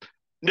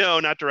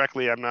 No, not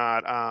directly. I'm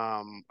not.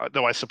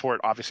 Though I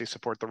obviously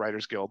support the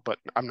Writers Guild, but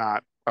I'm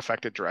not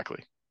affected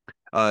directly.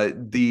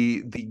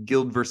 The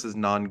guild versus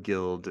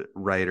non-guild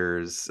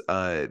writers,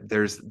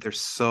 there's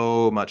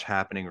so much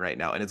happening right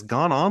now, and it's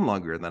gone on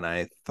longer than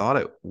I thought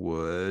it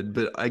would,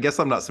 but I guess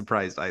I'm not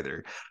surprised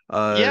either.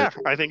 uh Yeah,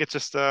 I think it's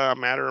just a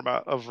matter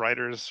of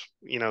writers.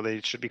 They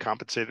should be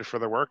compensated for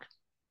their work.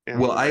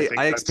 Well, And I I think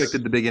I that's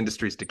expected the big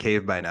industries to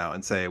cave by now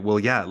and say, well,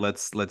 yeah,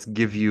 let's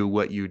give you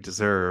what you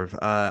deserve.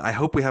 I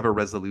hope we have a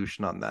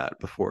resolution on that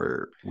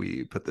before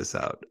we put this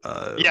out.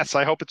 yes,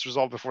 I hope it's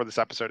resolved before this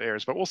episode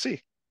airs, but we'll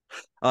see.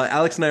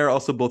 Alex and I are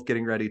also both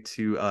getting ready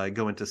to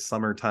go into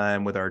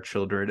summertime with our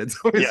children. It's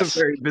always a Yes.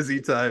 very busy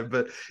time,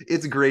 but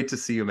it's great to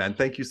see you, man.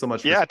 Thank you so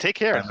much for Yeah, spending take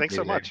care. time with Thanks me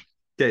so today. much.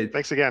 Okay.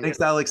 Thanks again.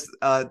 Thanks, Alex.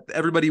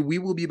 Everybody, we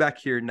will be back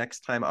here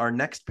next time. Our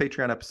next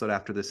Patreon episode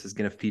after this is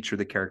going to feature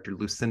the character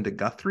Lucinda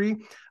Guthrie,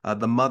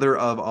 the mother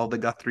of all the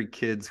Guthrie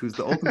kids, who's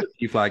the ultimate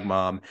P Flag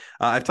mom.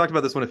 I've talked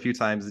about this one a few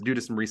times due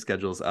to some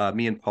reschedules.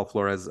 Me and Paul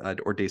Flores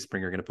or Dave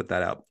Springer are going to put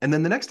that out. And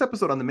then the next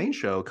episode on the main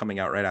show coming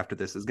out right after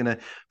this is going to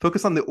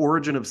focus on the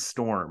origin of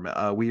Storm.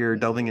 We are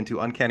delving into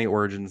Uncanny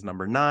Origins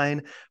number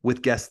 9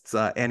 with guests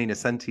Annie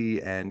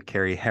Nacenti and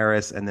Carrie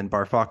Harris. And then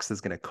Bar Fox is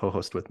going to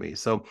co-host with me.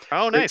 So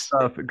Oh, nice.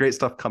 great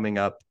stuff coming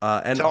up.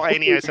 And Tell Annie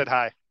hopefully I said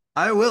hi.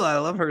 I will. I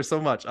love her so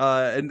much.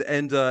 And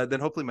then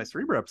hopefully my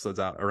Cerebro episode's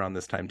out around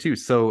this time too.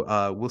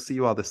 So we'll see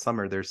you all this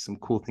summer. There's some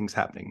cool things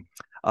happening.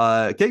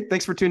 Okay,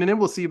 thanks for tuning in.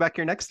 We'll see you back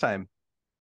here next time.